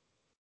get,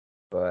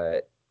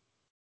 but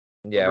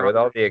yeah, with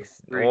all the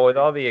with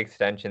all the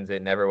extensions,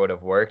 it never would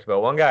have worked. But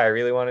one guy I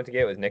really wanted to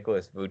get was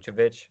Nicholas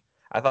Vucevic.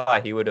 I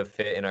thought he would have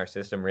fit in our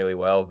system really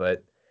well,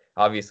 but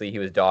obviously he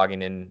was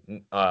dogging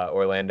in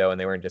Orlando, and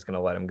they weren't just going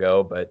to let him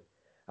go. But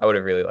I would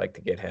have really liked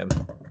to get him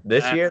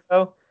this year,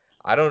 though.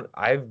 I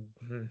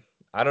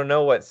don't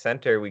know what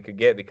center we could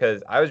get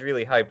because I was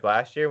really hyped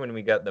last year when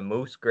we got the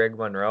Moose Greg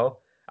Monroe.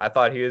 I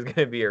thought he was going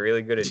to be a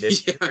really good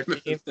addition to our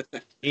team.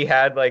 He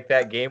had like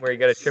that game where he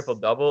got a triple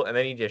double and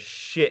then he just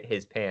shit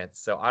his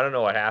pants. So I don't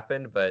know what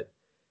happened, but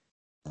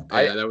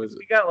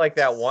we got like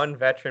that one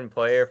veteran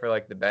player for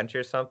like the bench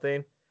or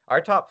something.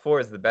 Our top 4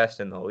 is the best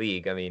in the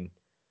league. I mean,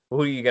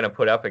 who are you going to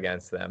put up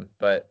against them?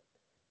 But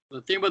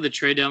the thing about the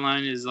trade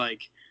deadline is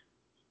like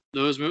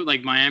those moves,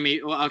 like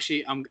Miami. Well,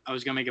 actually, I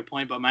was gonna make a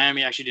point, but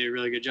Miami actually did a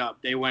really good job.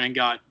 They went and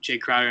got Jay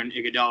Crowder and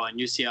Iguodala, and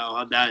you see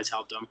how that has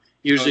helped them.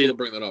 Usually, I'll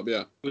bring that up.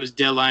 Yeah, it was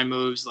deadline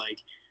moves like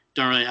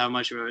don't really have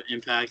much of an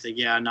impact. Like,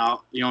 yeah,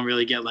 no, you don't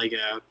really get like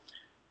a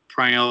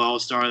perennial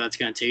all-star that's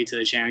gonna take you to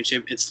the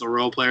championship. It's the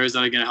role players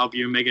that are gonna help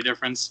you make a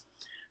difference.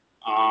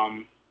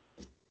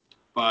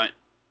 But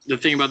the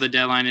thing about the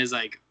deadline is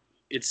like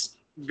it's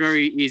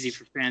very easy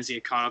for fans to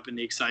get caught up in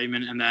the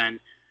excitement and then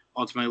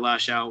ultimately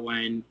lash out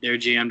when their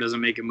GM doesn't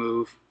make a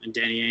move. And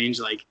Danny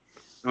Ainge, like,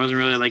 there wasn't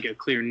really like a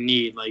clear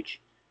need. Like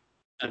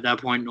at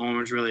that point, no one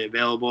was really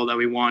available that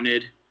we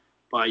wanted.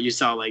 But you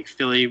saw like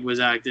Philly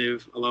was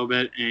active a little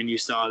bit, and you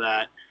saw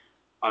that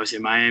obviously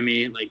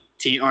Miami, like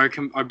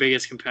our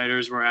biggest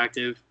competitors were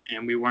active,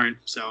 and we weren't.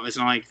 So it's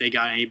not like they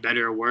got any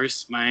better or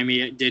worse.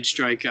 Miami did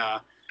strike.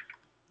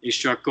 They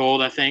struck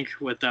gold, I think,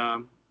 with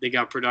they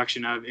got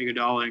production out of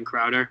Iguodala and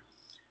Crowder,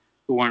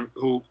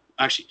 who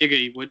actually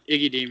Iggy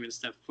didn't even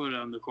step foot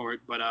on the court,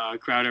 but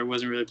Crowder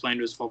wasn't really playing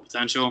to his full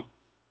potential.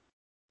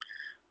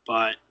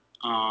 But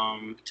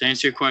to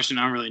answer your question,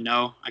 I don't really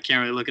know. I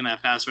can't really look in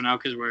that fast right now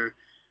because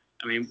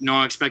no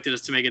one expected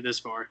us to make it this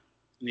far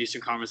in the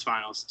Eastern Conference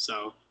Finals.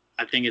 So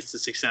I think it's the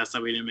success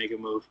that we didn't make a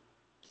move.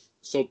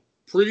 So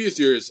previous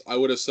years, I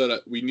would have said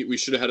we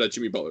should have had a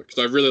Jimmy Butler because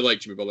I really like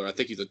Jimmy Butler. I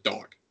think he's a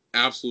dog,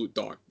 absolute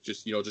dog.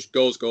 Just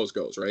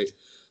goes, right?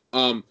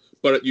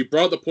 But you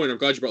brought the point. I'm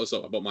glad you brought this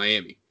up about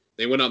Miami.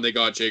 They went out and they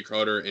got Jay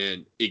Crowder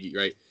and Iggy,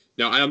 right?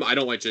 Now, I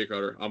don't like Jay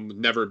Crowder.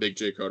 I'm never a big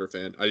Jay Crowder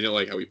fan. I didn't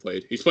like how he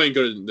played. He's playing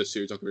good in this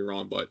series, don't get me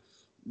wrong, but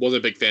wasn't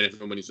a big fan of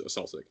him when he's a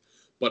Celtic.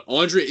 But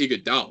Andre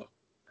Iguodala,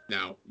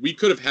 now, we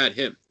could have had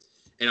him.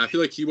 And I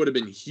feel like he would have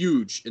been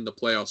huge in the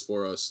playoffs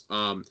for us.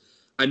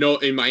 I know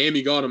in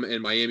Miami got him,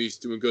 and Miami's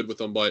doing good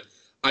with him, but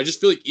I just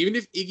feel like even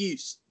if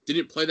Iggy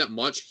didn't play that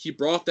much, he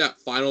brought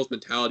that finals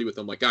mentality with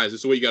him. Like, guys,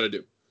 this is what you got to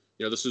do.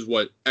 This is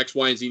what X,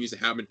 Y, and Z needs to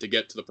happen to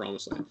get to the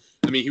promised land.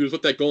 I mean, he was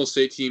with that Golden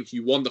State team. He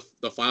won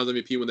the Finals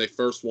MVP when they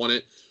first won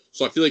it.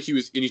 So I feel like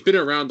he's been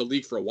around the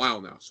league for a while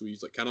now. So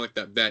he's like kind of like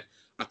that vet.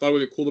 I thought it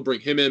would be cool to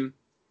bring him in.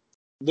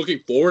 Looking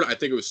forward, I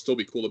think it would still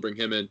be cool to bring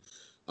him in.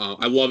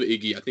 I love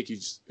Iggy. I think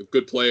he's a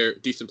good player,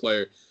 decent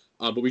player.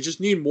 But we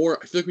just need more.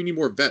 I feel like we need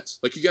more vets.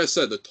 Like you guys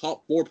said, the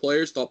top 5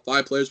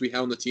 players we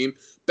have on the team,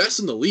 best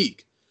in the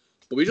league.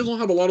 But we just don't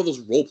have a lot of those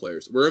role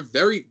players. We're a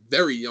very,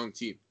 very young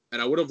team.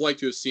 And I would have liked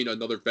to have seen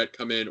another vet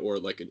come in, or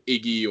like an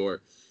Iggy,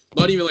 or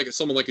not even like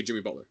someone like a Jimmy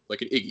Butler,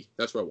 like an Iggy.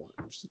 That's what I want.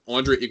 Just an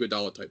Andre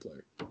Iguodala type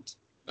player.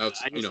 I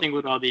just think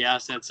with all the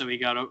assets that we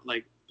got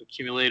like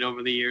accumulated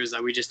over the years,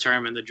 that we just turn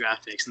them into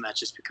draft picks, and that's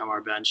just become our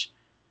bench.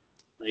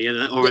 Like,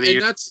 over the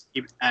years,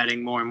 keep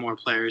adding more and more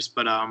players,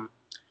 but I don't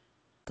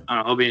know.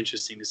 It'll be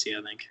interesting to see.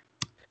 I think.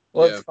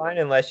 Well, it's fine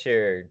unless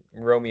you're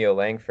Romeo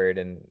Langford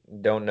and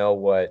don't know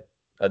what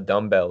a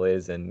dumbbell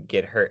is and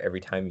get hurt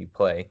every time you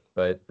play,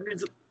 but.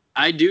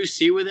 I do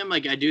see with him,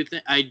 like I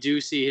do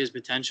see his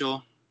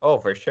potential. Oh,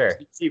 for sure.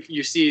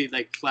 You see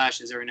like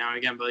flashes every now and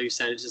again, but like you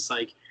said, it's just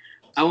like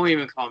I won't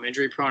even call him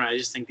injury prone. I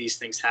just think these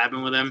things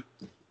happen with him.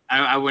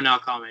 I would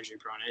not call him injury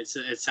prone.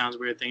 It sounds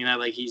weird thinking that,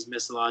 like he's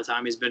missed a lot of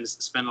time. He's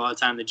spent a lot of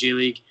time in the G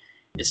League.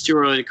 It's too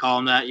early to call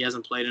him that. He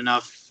hasn't played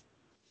enough.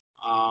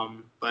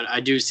 But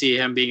I do see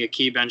him being a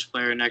key bench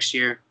player next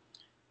year.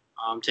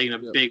 Taking a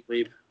big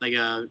leap, like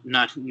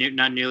not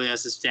nearly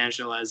as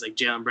substantial as like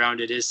Jaylen Brown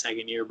did his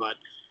second year, but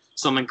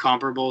something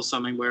comparable,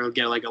 something where he'll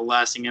get like a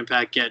lasting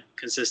impact, get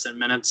consistent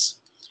minutes.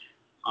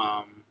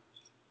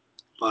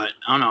 But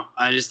I don't know.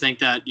 I just think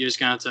that you're just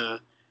going to have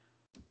to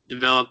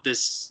develop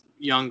this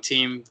young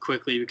team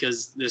quickly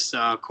because this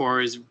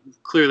core is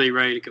clearly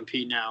ready to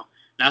compete now.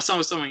 And I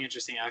saw something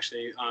interesting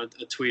actually on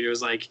a tweet. It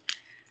was like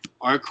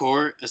our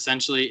core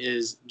essentially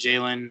is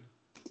Jalen,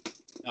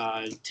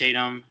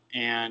 Tatum,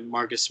 and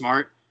Marcus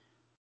Smart,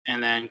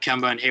 and then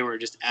Kemba and Hayward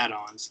just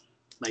add-ons.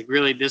 Like,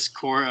 really, this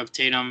core of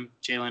Tatum,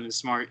 Jalen, and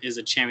Smart is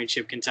a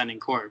championship contending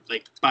core,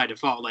 like, by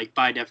default, like,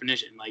 by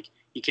definition. Like,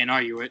 you can't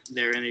argue it.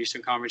 They're in the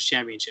Eastern Conference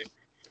Championship.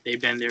 They've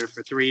been there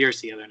for 3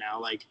 years together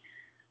now. Like,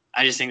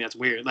 I just think that's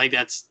weird. Like,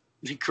 that's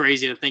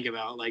crazy to think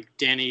about. Like,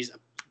 Danny's a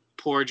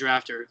poor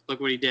drafter. Look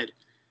what he did.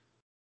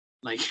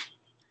 Like,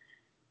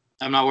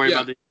 I'm not worried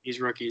about these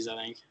rookies, I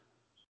think.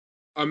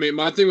 I mean,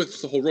 my thing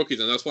with the whole rookies,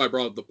 and that's why I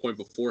brought up the point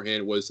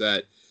beforehand, was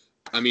that,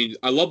 I mean,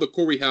 I love the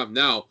core we have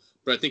now,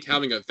 but I think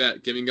having a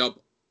vet, giving up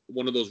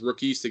one of those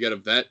rookies to get a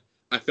vet,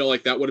 I feel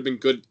like that would have been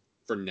good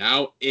for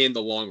now and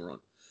the long run.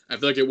 I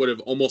feel like it would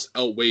have almost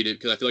outweighed it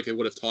because I feel like it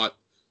would have taught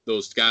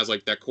those guys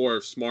like that core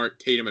of Smart,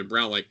 Tatum, and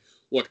Brown, like,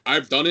 look,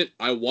 I've done it,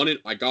 I won it,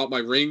 I got my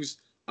rings,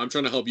 I'm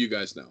trying to help you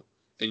guys now,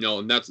 and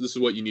and this is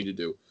what you need to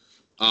do,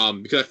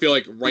 because I feel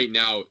like right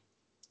now,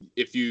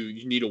 if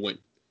you need a win,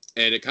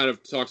 and it kind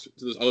of talks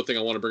to this other thing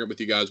I want to bring up with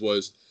you guys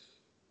was,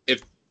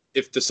 if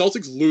the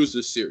Celtics lose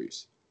this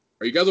series,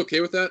 are you guys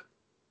okay with that?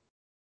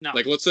 No.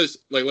 Like let's say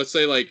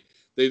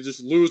they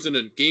just lose in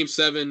a Game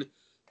 7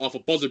 off a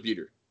buzzer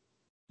beater.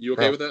 You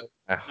okay with that?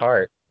 My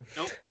heart.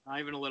 Nope, not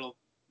even a little.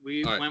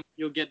 When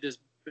you'll get this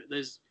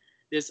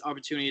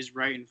opportunity is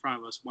right in front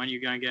of us. When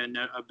you're gonna get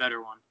a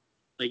better one,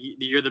 like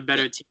you're the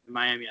better team in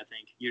Miami. I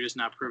think you're just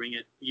not proving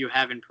it. You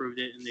haven't proved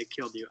it, and they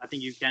killed you. I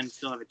think you can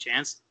still have a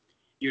chance.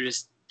 You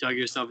just dug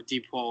yourself a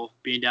deep hole,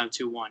 being down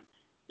 2-1.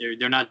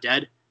 They're not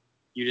dead.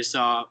 You just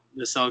saw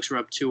the Celtics were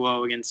up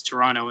 2-0 against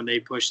Toronto, and they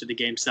pushed to the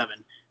Game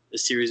 7. The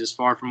series is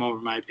far from over,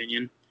 in my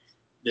opinion.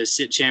 The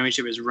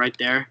championship is right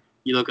there.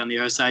 You look on the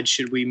other side,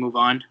 should we move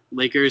on?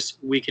 Lakers,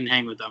 we can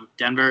hang with them.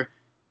 Denver,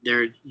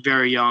 they're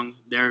very young.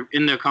 They're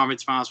in the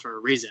conference finals for a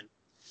reason.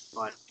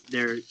 But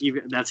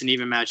that's an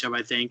even matchup,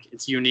 I think.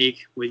 It's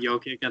unique with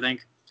Jokic, I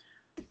think.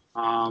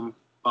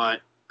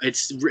 But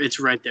it's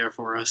right there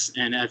for us.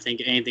 And I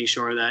think anything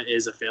short of that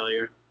is a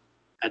failure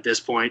at this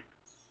point.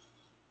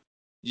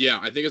 Yeah,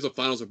 I think it's a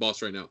finals or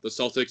bust right now. The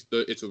Celtics,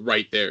 it's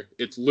right there.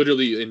 It's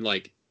literally in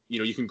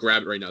you can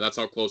grab it right now. That's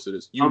how close it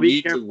is. You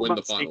need to win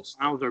the finals.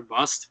 Finals or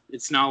bust.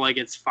 It's not like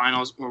it's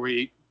finals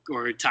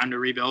or time to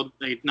rebuild.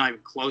 Like not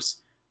even close.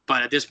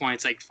 But at this point,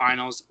 it's like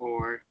finals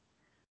or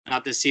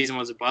not. This season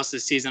was a bust.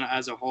 This season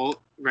as a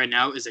whole right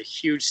now is a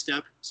huge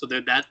step. So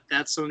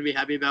that's something to be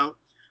happy about.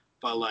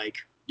 But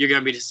you're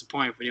gonna be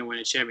disappointed if we didn't win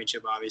a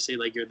championship. Obviously,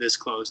 you're this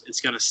close.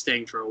 It's gonna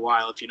sting for a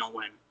while if you don't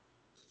win.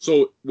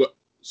 So what?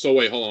 So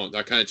wait, hold on.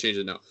 I kind of changed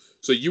it now.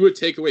 So you would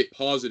take away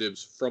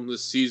positives from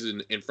this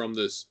season and from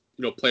this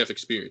playoff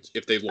experience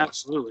if they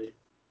lost.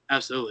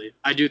 Absolutely.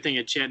 I do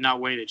think not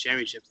winning the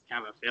championship is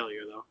kind of a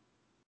failure, though,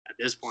 at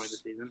this point in the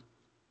season.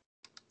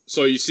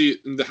 So you see,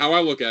 how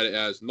I look at it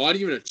as not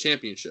even a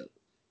championship.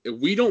 If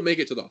we don't make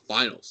it to the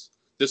finals,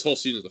 this whole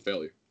season is a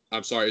failure.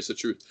 I'm sorry, it's the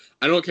truth.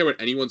 I don't care what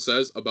anyone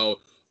says about,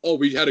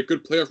 we had a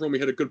good playoff run, we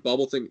had a good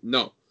bubble thing.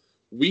 No.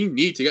 We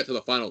need to get to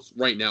the finals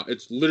right now.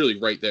 It's literally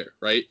right there,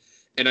 right?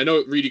 And I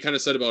know, Reid, you kind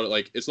of said about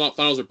it, it's not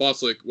finals or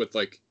bust, with,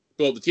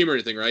 build the team or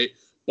anything, right?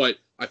 But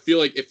I feel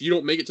like if you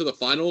don't make it to the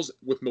finals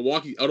with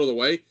Milwaukee out of the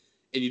way,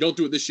 and you don't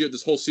do it this year,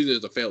 this whole season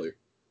is a failure.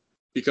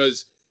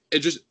 Because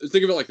think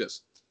of it like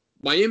this.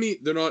 Miami,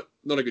 they're not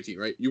a good team,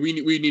 right? We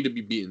need to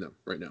be beating them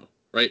right now,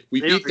 right?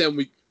 We beat them.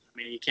 I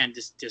mean, you can't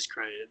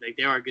discredit it.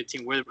 They are a good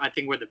team. I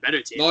think we're the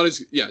better team. Not as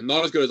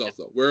good as us,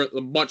 though. We're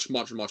a much,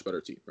 much, much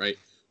better team, right?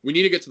 We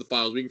need to get to the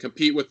finals. We can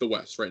compete with the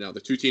West right now,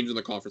 the two teams in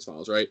the conference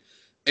finals, right?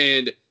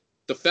 And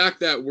the fact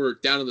that we're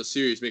down in the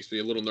series makes me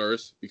a little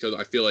nervous because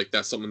I feel like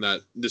that's something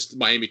that this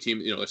Miami team,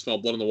 they smell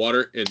blood in the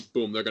water and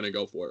boom, they're going to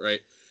go for it,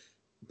 right?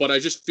 But I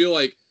just feel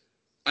like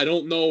I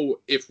don't know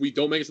if we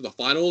don't make it to the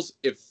finals,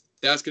 if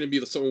that's going to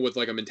be someone with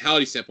a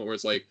mentality standpoint where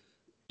it's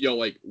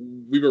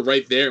we were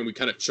right there and we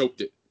kind of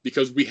choked it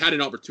because we had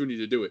an opportunity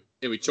to do it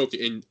and we choked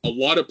it. And a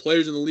lot of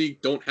players in the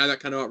league don't have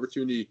that kind of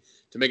opportunity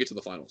to make it to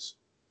the finals.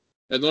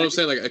 And what I'm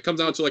saying, it comes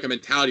down to a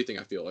mentality thing,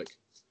 I feel like.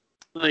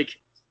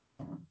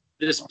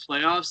 This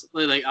playoffs,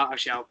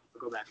 actually, I'll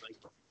go back.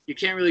 You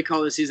can't really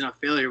call this season a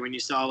failure when you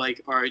saw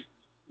our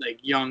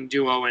young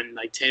duo and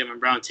Tatum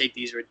and Brown take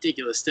these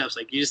ridiculous steps.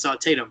 You just saw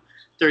Tatum,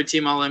 third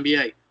team All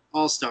NBA,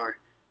 All Star,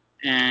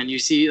 and you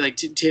see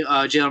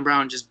Jaylen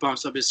Brown just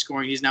bumps up his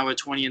scoring. He's now a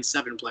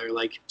 20-7 player.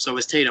 So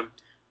is Tatum.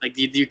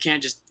 You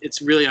can't just.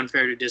 It's really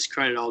unfair to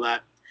discredit all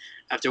that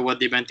after what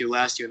they've been through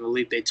last year and the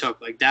leap they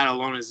took. That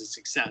alone is a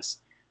success.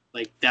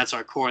 That's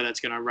our core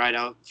that's going to ride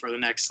out for the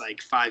next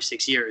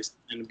 5-6 years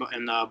in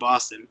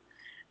Boston,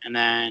 and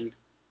then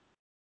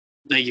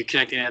you're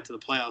connecting that to the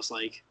playoffs.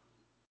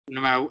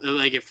 No matter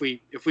if we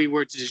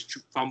were to just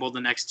fumble the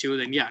next two,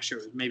 then yeah,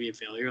 sure, maybe a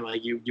failure.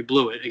 You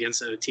blew it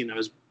against a team that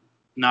was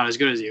not as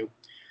good as you,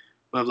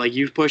 but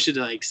you've pushed it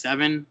to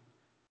 7,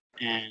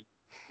 and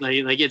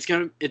I'm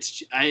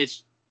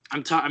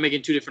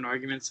making two different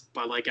arguments,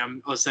 but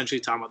I'm essentially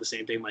talking about the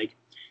same thing.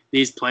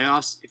 These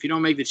playoffs, if you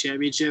don't make the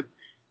championship,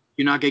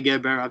 you're not going to get a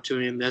better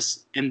opportunity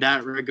in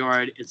that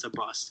regard, it's a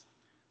bust.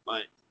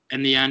 But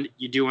in the end,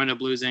 you do end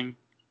up losing.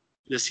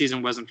 This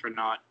season wasn't for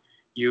naught.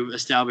 You've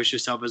established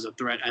yourself as a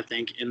threat, I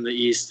think, in the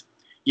East.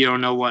 You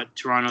don't know what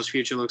Toronto's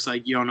future looks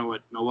like. You don't know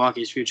what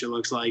Milwaukee's future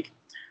looks like.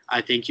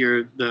 I think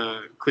you're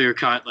the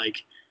clear-cut,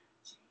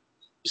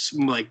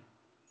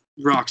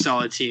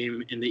 rock-solid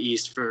team in the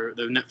East for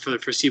the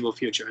foreseeable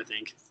future, I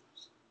think.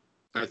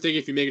 I think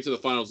if you make it to the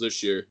finals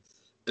this year,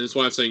 and that's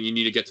why I'm saying you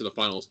need to get to the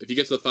finals. If you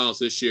get to the finals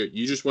this year,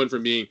 you just went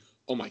from being,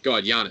 oh my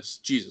God,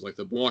 Giannis, Jesus,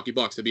 the Milwaukee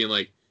Bucks, to being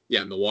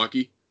yeah,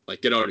 Milwaukee,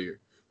 Like, get out of here,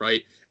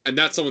 right? And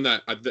that's something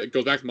that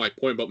goes back to my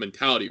point about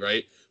mentality,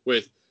 right?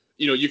 With,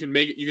 you can not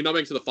make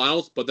it to the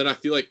finals, but then I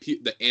feel like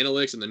the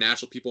analytics and the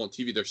national people on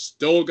TV, they're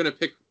still gonna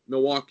pick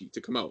Milwaukee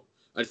to come out.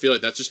 I feel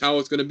like that's just how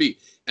it's gonna be,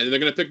 and then they're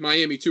gonna pick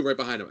Miami too, right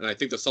behind them. And I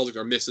think the Celtics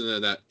are missing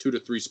that 2 to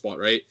 3 spot,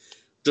 right?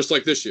 Just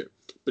like this year.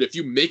 But if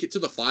you make it to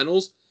the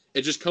finals,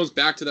 it just comes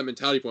back to that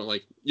mentality point,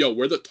 like, yo,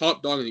 we're the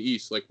top dog in the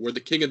East, like we're the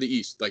king of the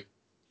East, like,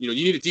 you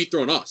need to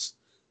dethrone us.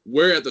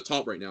 We're at the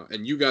top right now,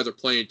 and you guys are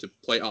playing to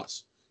play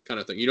us, kind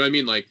of thing. You know what I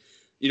mean? Like,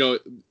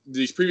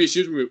 these previous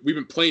years we've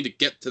been playing to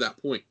get to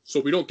that point. So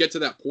if we don't get to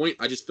that point,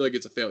 I just feel like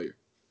it's a failure.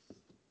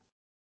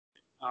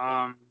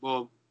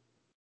 Well,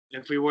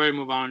 if we were to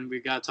move on, we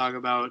got to talk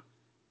about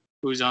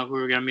who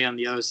we're going to be on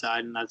the other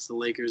side, and that's the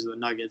Lakers or the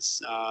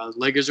Nuggets.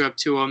 Lakers are up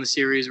 2-0 in the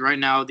series right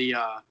now. The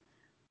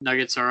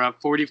Nuggets are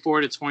up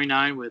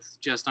 44-29 with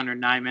just under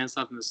 9 minutes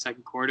left in the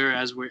second quarter.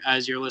 As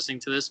you're listening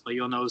to this, but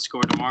you'll know the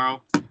score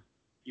tomorrow,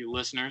 you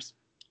listeners.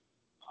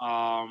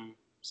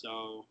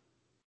 So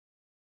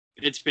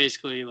it's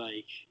basically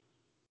like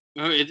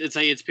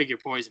it's pick your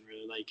poison,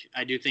 really. Like,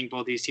 I do think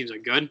both these teams are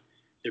good.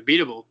 They're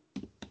beatable,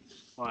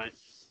 but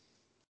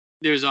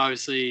there's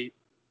obviously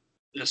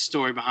a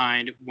story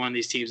behind one of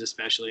these teams,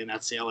 especially, and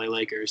that's the LA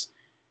Lakers.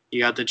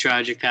 You got the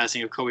tragic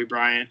passing of Kobe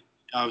Bryant.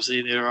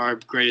 Obviously, they're our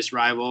greatest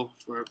rival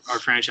for our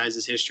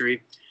franchise's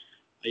history.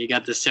 You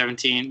got the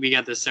 17. We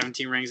got the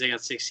 17 rings. They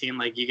got 16.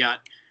 Like,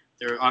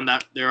 they're on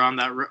that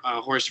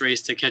horse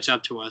race to catch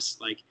up to us.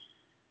 Like,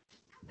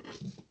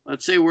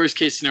 let's say worst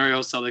case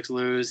scenario, Celtics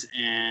lose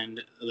and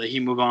the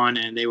Heat move on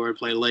and they were to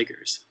play the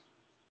Lakers.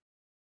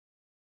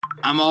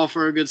 I'm all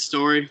for a good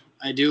story.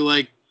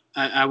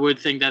 I would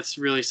think that's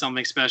really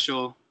something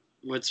special.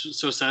 What's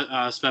so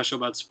special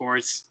about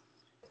sports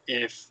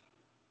if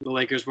the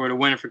Lakers were to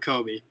win it for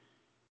Kobe?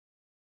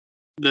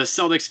 The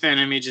Celtics fan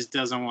in me just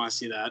doesn't want to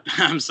see that.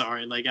 I'm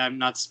sorry. Like, I'm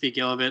not to speak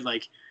ill of it.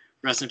 Like,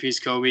 rest in peace,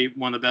 Kobe,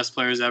 one of the best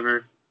players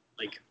ever.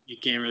 Like, you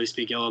can't really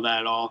speak ill of that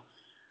at all.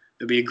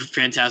 It'd be a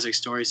fantastic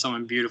story,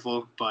 something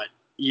beautiful. But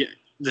yeah,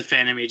 the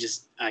fan in me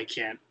I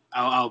can't.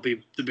 I'll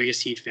be the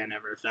biggest Heat fan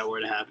ever if that were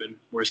to happen.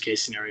 Worst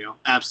case scenario.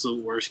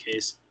 Absolute worst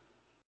case.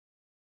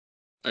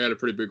 I got a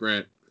pretty big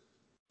rant.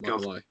 Go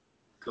for it.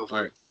 All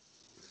right.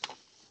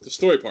 The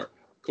story part.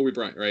 Kobe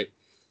Bryant, right?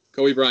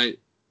 Kobe Bryant,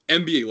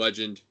 NBA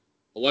legend,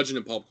 a legend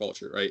in pop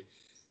culture, right?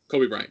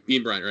 Kobe Bryant,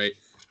 Bean Bryant, right?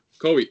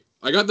 Kobe,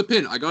 I got the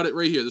pin. I got it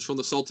right here. This is from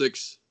the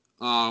Celtics.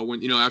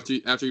 When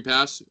after he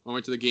passed, I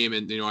went to the game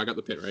and I got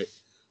the pin, right?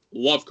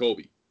 Love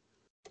Kobe,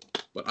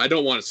 but I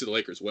don't want to see the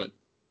Lakers win.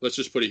 Let's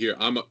just put it here.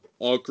 I'm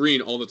all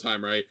green all the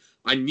time, right?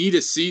 I need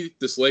to see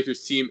this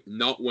Lakers team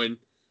not win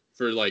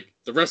for like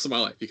the rest of my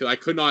life because I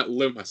could not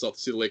live myself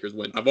to see the Lakers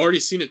win. I've already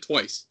seen it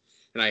twice,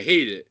 and I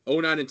hated it.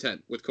 09 and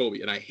 10 with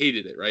Kobe, and I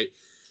hated it, right?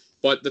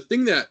 But the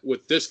thing that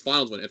with this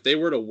finals win, if they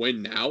were to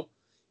win now,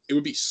 it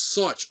would be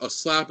such a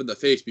slap in the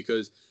face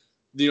because,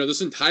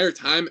 this entire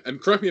time, and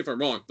correct me if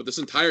I'm wrong, but this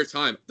entire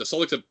time, the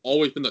Celtics have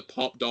always been the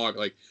top dog.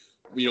 Like,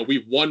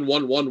 we've won,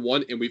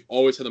 and we've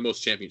always had the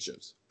most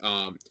championships.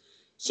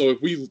 So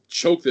if we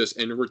choke this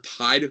and we're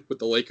tied with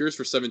the Lakers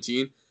for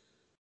 17,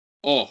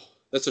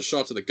 that's a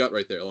shot to the gut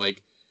right there.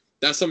 Like,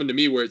 that's something to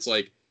me where it's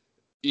like,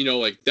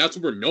 that's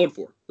what we're known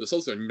for. The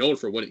Celtics are known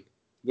for winning.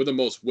 We're the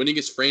most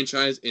winningest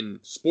franchise in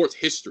sports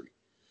history.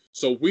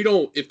 So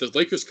if the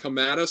Lakers come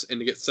at us and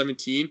they get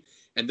 17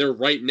 and they're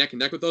right neck and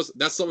neck with us,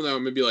 that's something that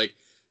I'm going to be like,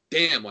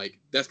 damn, like,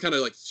 that's kind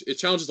of like, it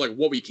challenges like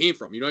what we came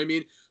from. You know what I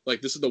mean?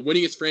 Like, this is the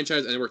winningest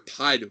franchise and we're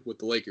tied with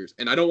the Lakers.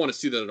 And I don't want to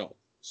see that at all.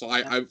 So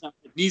I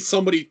need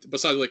somebody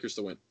besides the Lakers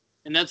to win.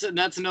 And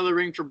that's another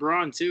ring for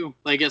Braun too.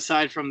 Like,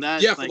 aside from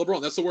that, yeah, for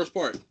LeBron, that's the worst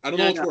part. I don't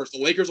know what's worse,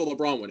 the Lakers or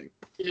LeBron winning.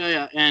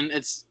 Yeah, and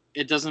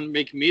it doesn't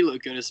make me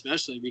look good,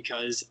 especially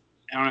because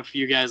I don't know if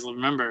you guys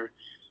remember,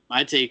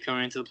 my take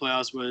coming into the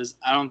playoffs was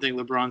I don't think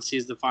LeBron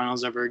sees the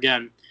finals ever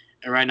again,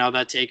 and right now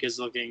that take is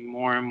looking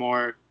more and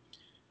more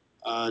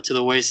to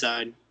the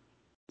wayside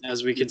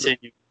as we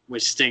continue,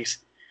 which stinks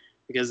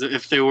because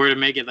if they were to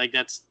make it, like,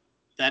 that's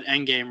that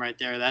end game right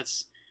there,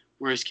 that's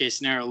worst case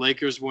scenario.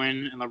 Lakers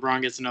win and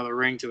LeBron gets another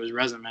ring to his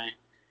resume,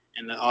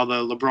 and all the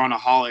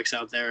LeBronaholics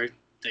out there,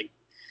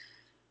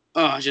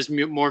 just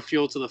more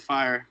fuel to the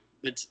fire.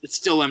 It's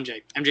still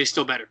MJ. MJ's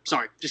still better.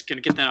 Sorry, just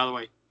gonna get that out of the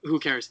way. Who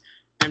cares?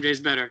 MJ's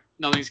better.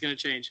 Nothing's gonna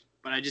change.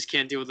 But I just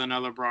can't deal with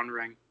another LeBron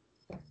ring.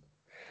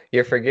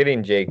 You're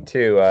forgetting, Jake,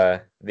 too,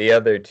 the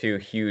other two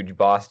huge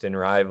Boston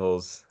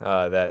rivals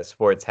that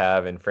sports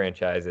have in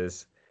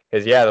franchises.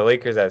 Because, the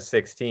Lakers have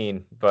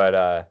 16,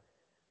 but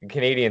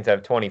Canadians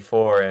have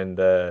 24 and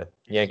the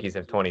Yankees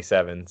have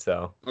 27.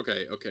 So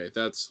okay,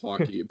 that's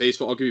hockey.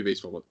 Baseball, I'll give you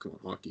baseball. But come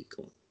on, hockey,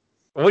 come on.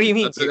 What do you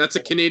mean? That's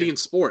a Canadian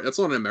sport. That's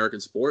not an American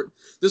sport.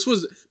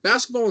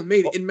 Basketball was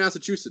made in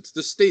Massachusetts,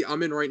 the state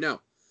I'm in right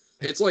now.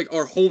 It's like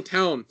our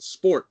hometown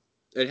sport.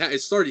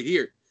 It started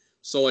here.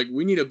 So, like,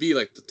 we need to be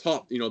like the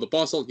top. The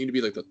Boston need to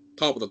be like the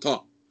top of the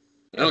top.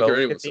 I don't care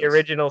anyone says. The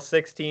original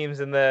 6 teams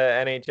in the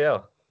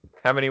NHL.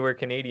 How many were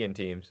Canadian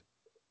teams?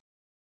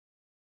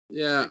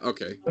 Yeah.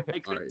 Okay. I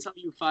couldn't tell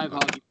you 5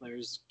 hockey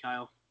players,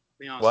 Kyle.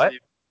 Be honest What? with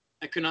you.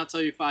 I could not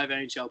tell you 5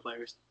 NHL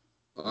players.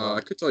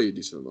 I could tell you a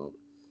decent amount.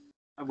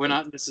 We're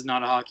not. This is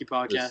not a hockey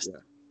podcast.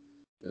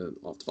 And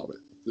off topic.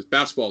 This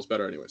basketball is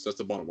better anyways. That's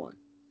the bottom line.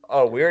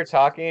 Oh, we were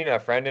talking, a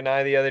friend and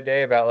I, the other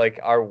day about like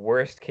our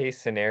worst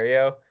case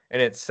scenario,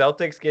 and it's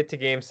Celtics get to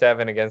Game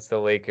 7 against the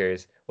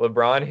Lakers.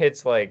 LeBron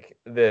hits like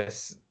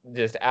this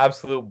just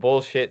absolute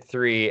bullshit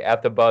 3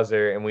 at the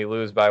buzzer, and we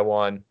lose by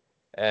 1,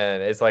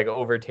 and it's like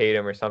over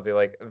Tatum or something.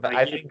 Like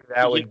I think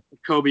that would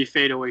Kobe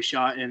fadeaway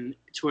shot, and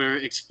Twitter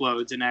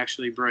explodes and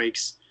actually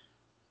breaks.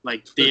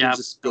 Like the Twitter app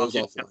just goes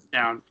shuts offline.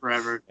 down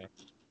forever.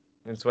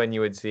 It's when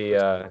you would see.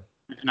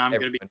 And I'm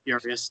gonna be everyone.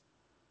 furious.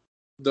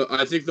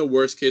 I think the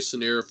worst case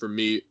scenario for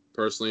me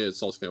personally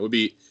as a Celtics fan would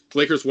be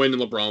Lakers win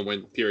and LeBron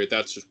win. Period.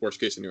 That's just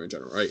worst case scenario in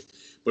general, right?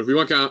 But if we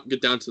want to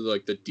get down to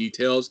like the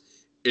details,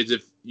 is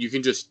if you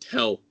can just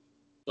tell,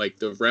 like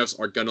the refs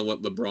are gonna let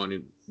LeBron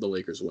and the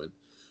Lakers win.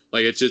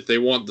 Like it's just they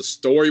want the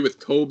story with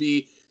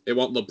Kobe. They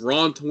want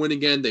LeBron to win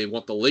again. They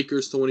want the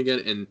Lakers to win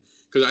again, and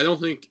because I don't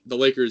think the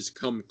Lakers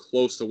come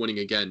close to winning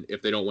again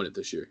if they don't win it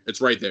this year.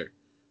 It's right there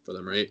for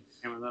them, right?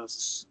 Same with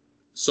us.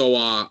 So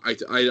I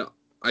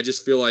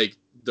just feel like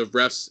the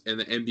refs and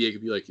the NBA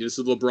could be like, this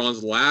is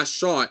LeBron's last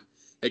shot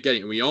at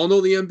getting it. And we all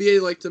know the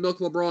NBA like to milk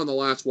LeBron the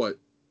last,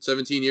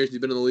 17 years he's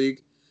been in the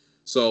league.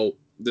 So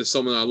there's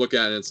something I look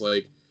at and it's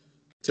like,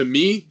 to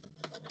me,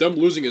 them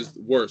losing is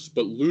worse.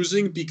 But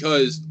losing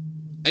because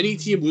any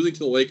team losing to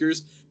the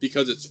Lakers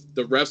because it's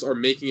the refs are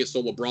making it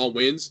so LeBron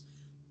wins,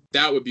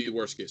 that would be the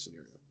worst case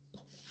scenario.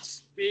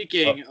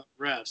 Speaking of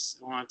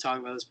refs, I want to talk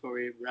about this before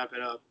we wrap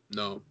it up.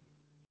 No.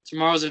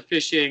 Tomorrow's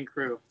officiating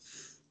crew.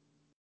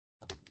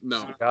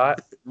 No.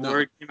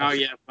 Word came out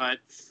yet, but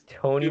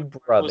Tony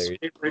Brothers.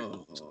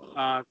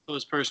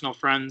 Close personal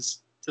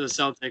friends to the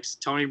Celtics,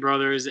 Tony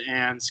Brothers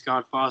and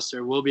Scott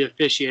Foster, will be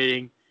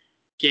officiating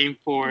Game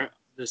 4 of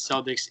the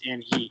Celtics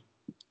and Heat.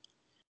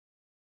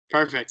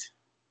 Perfect.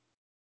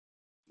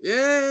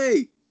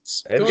 Yay!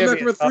 Going back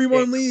from a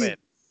 3-1 lead.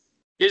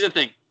 Here's the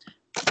thing.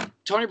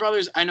 Tony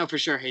Brothers, I know for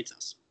sure hates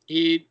us.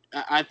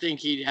 I think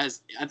he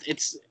has.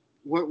 It's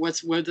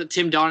what's the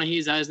Tim Donaghy,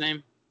 is that his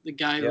name? The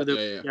guy with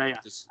the yeah.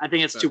 I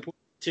think it's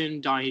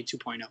Tim Donaghy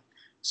 2.0.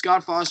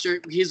 Scott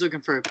Foster, he's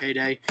looking for a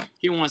payday.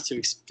 He wants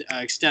to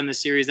extend the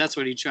series. That's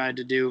what he tried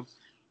to do.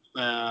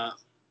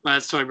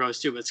 That's Tony Brothers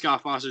too, but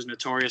Scott Foster's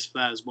notorious for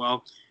that as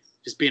well.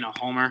 Just being a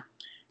homer,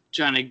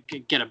 trying to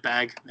get a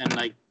bag, and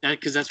like that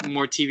because that's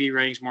more TV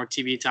ratings, more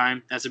TV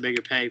time. That's a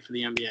bigger pay for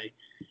the NBA.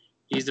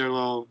 He's their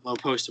little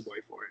poster boy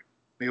for it.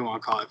 We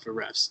want to call it for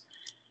refs.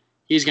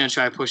 He's going to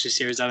try to push the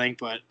series, I think,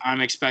 but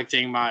I'm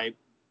expecting my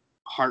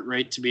heart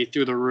rate to be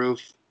through the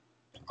roof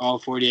all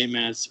 48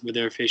 minutes with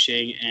their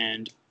officiating,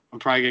 and I'm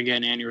probably going to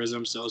get an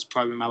aneurysm, so it's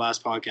probably my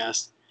last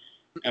podcast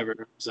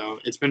ever. So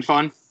it's been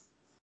fun.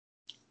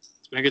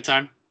 It's been a good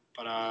time,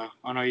 but I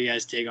don't know what you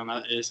guys' take on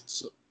that is.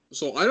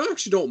 So I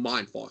don't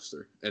mind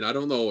Foster, and I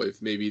don't know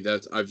if maybe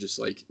that's I've just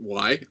like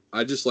why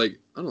I just like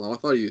I don't know I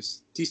thought he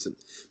was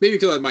decent. Maybe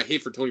because my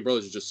hate for Tony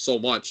Brothers is just so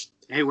much.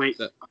 Hey, wait,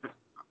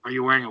 are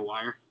you wearing a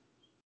wire?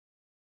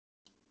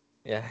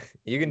 Yeah,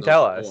 you can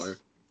tell us.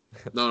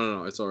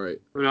 No, it's all right.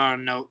 Put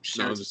on a note.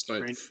 Sure, no, it's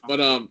fine.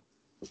 But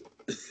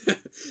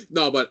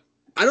no, but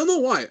I don't know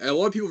why. A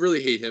lot of people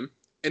really hate him,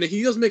 and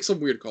he does make some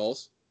weird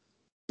calls,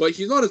 but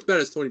he's not as bad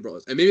as Tony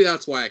Brothers, and maybe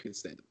that's why I can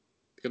stand him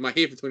because my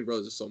hate for Tony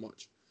Brothers is so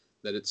much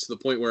that it's to the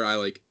point where I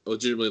like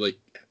legitimately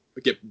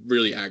like get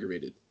really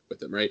aggravated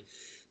with him, right?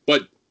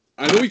 But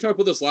I know we talked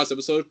about this last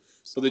episode.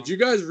 So did you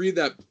guys read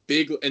that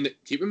big? And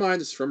keep in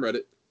mind this is from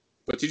Reddit.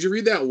 But did you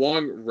read that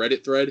long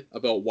Reddit thread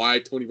about why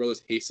Tony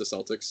Brothers hates the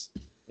Celtics?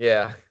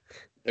 Yeah.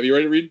 Have you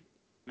read it, Reid?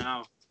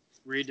 No.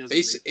 Reid doesn't.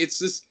 It's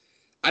this.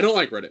 I don't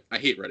like Reddit. I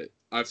hate Reddit.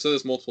 I've said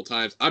this multiple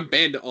times. I'm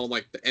banned on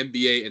like the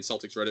NBA and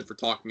Celtics Reddit for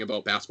talking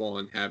about basketball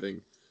and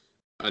having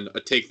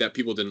a take that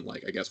people didn't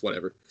like. I guess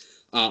whatever.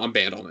 I'm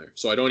banned on there,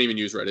 so I don't even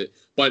use Reddit.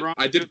 But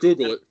I did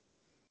Google it.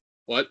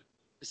 What?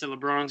 I said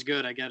LeBron's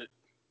good. I get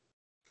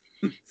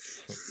it.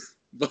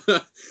 But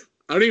I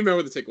don't even remember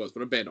what the take was,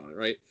 but I'm banned on it,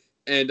 right?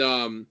 And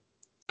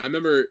I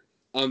remember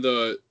on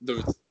the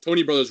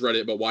Tony Brothers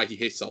Reddit about why he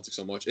hates Celtics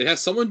so much. It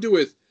has something to do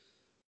with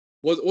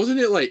wasn't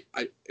it like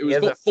it was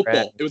about football.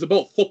 Friend. It was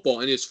about football,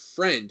 and his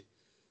friend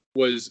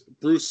was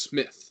Bruce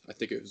Smith, I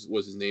think it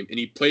was his name, and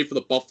he played for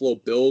the Buffalo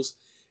Bills.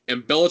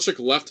 And Belichick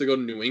left to go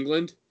to New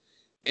England,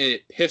 and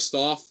it pissed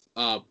off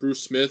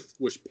Bruce Smith,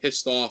 which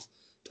pissed off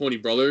Tony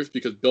Brothers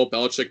because Bill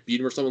Belichick beat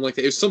him or something like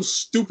that. It was some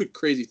stupid,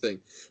 crazy thing.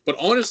 But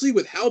honestly,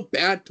 with how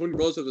bad Tony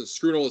Brothers has been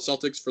screwing all the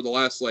Celtics for the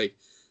last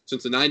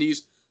since the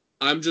 90s,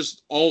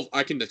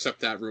 I can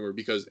accept that rumor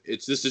because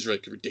this is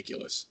like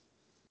ridiculous.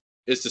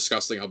 It's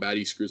disgusting how bad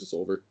he screws us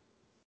over.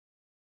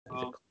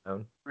 Well,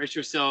 brace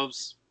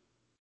yourselves,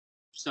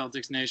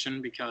 Celtics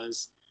Nation,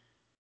 because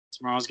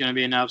tomorrow's going to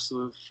be an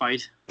absolute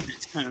fight.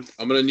 I'm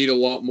going to need a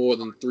lot more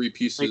than 3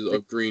 pieces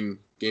of green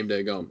game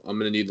day gum. I'm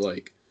going to need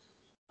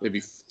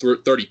maybe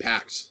 30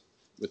 packs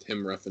with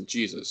him reffing.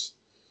 Jesus.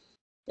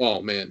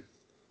 Oh, man.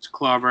 It's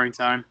clobbering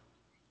time.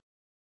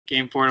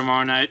 Game 4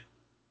 tomorrow night.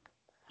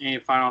 Any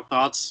final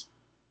thoughts?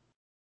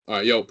 All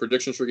right, yo,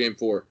 predictions for Game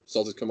 4.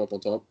 Celtics come up on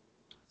top.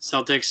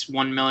 Celtics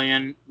 1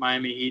 million,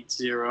 Miami Heat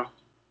 0.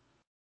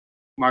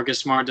 Marcus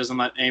Smart doesn't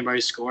let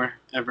anybody score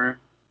ever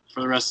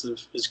for the rest of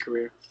his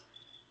career.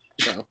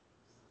 Wow.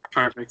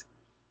 Perfect.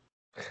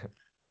 I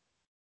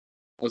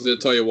was going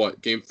to tell you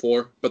what, Game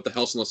 4, bet the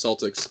house on the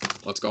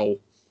Celtics. Let's go.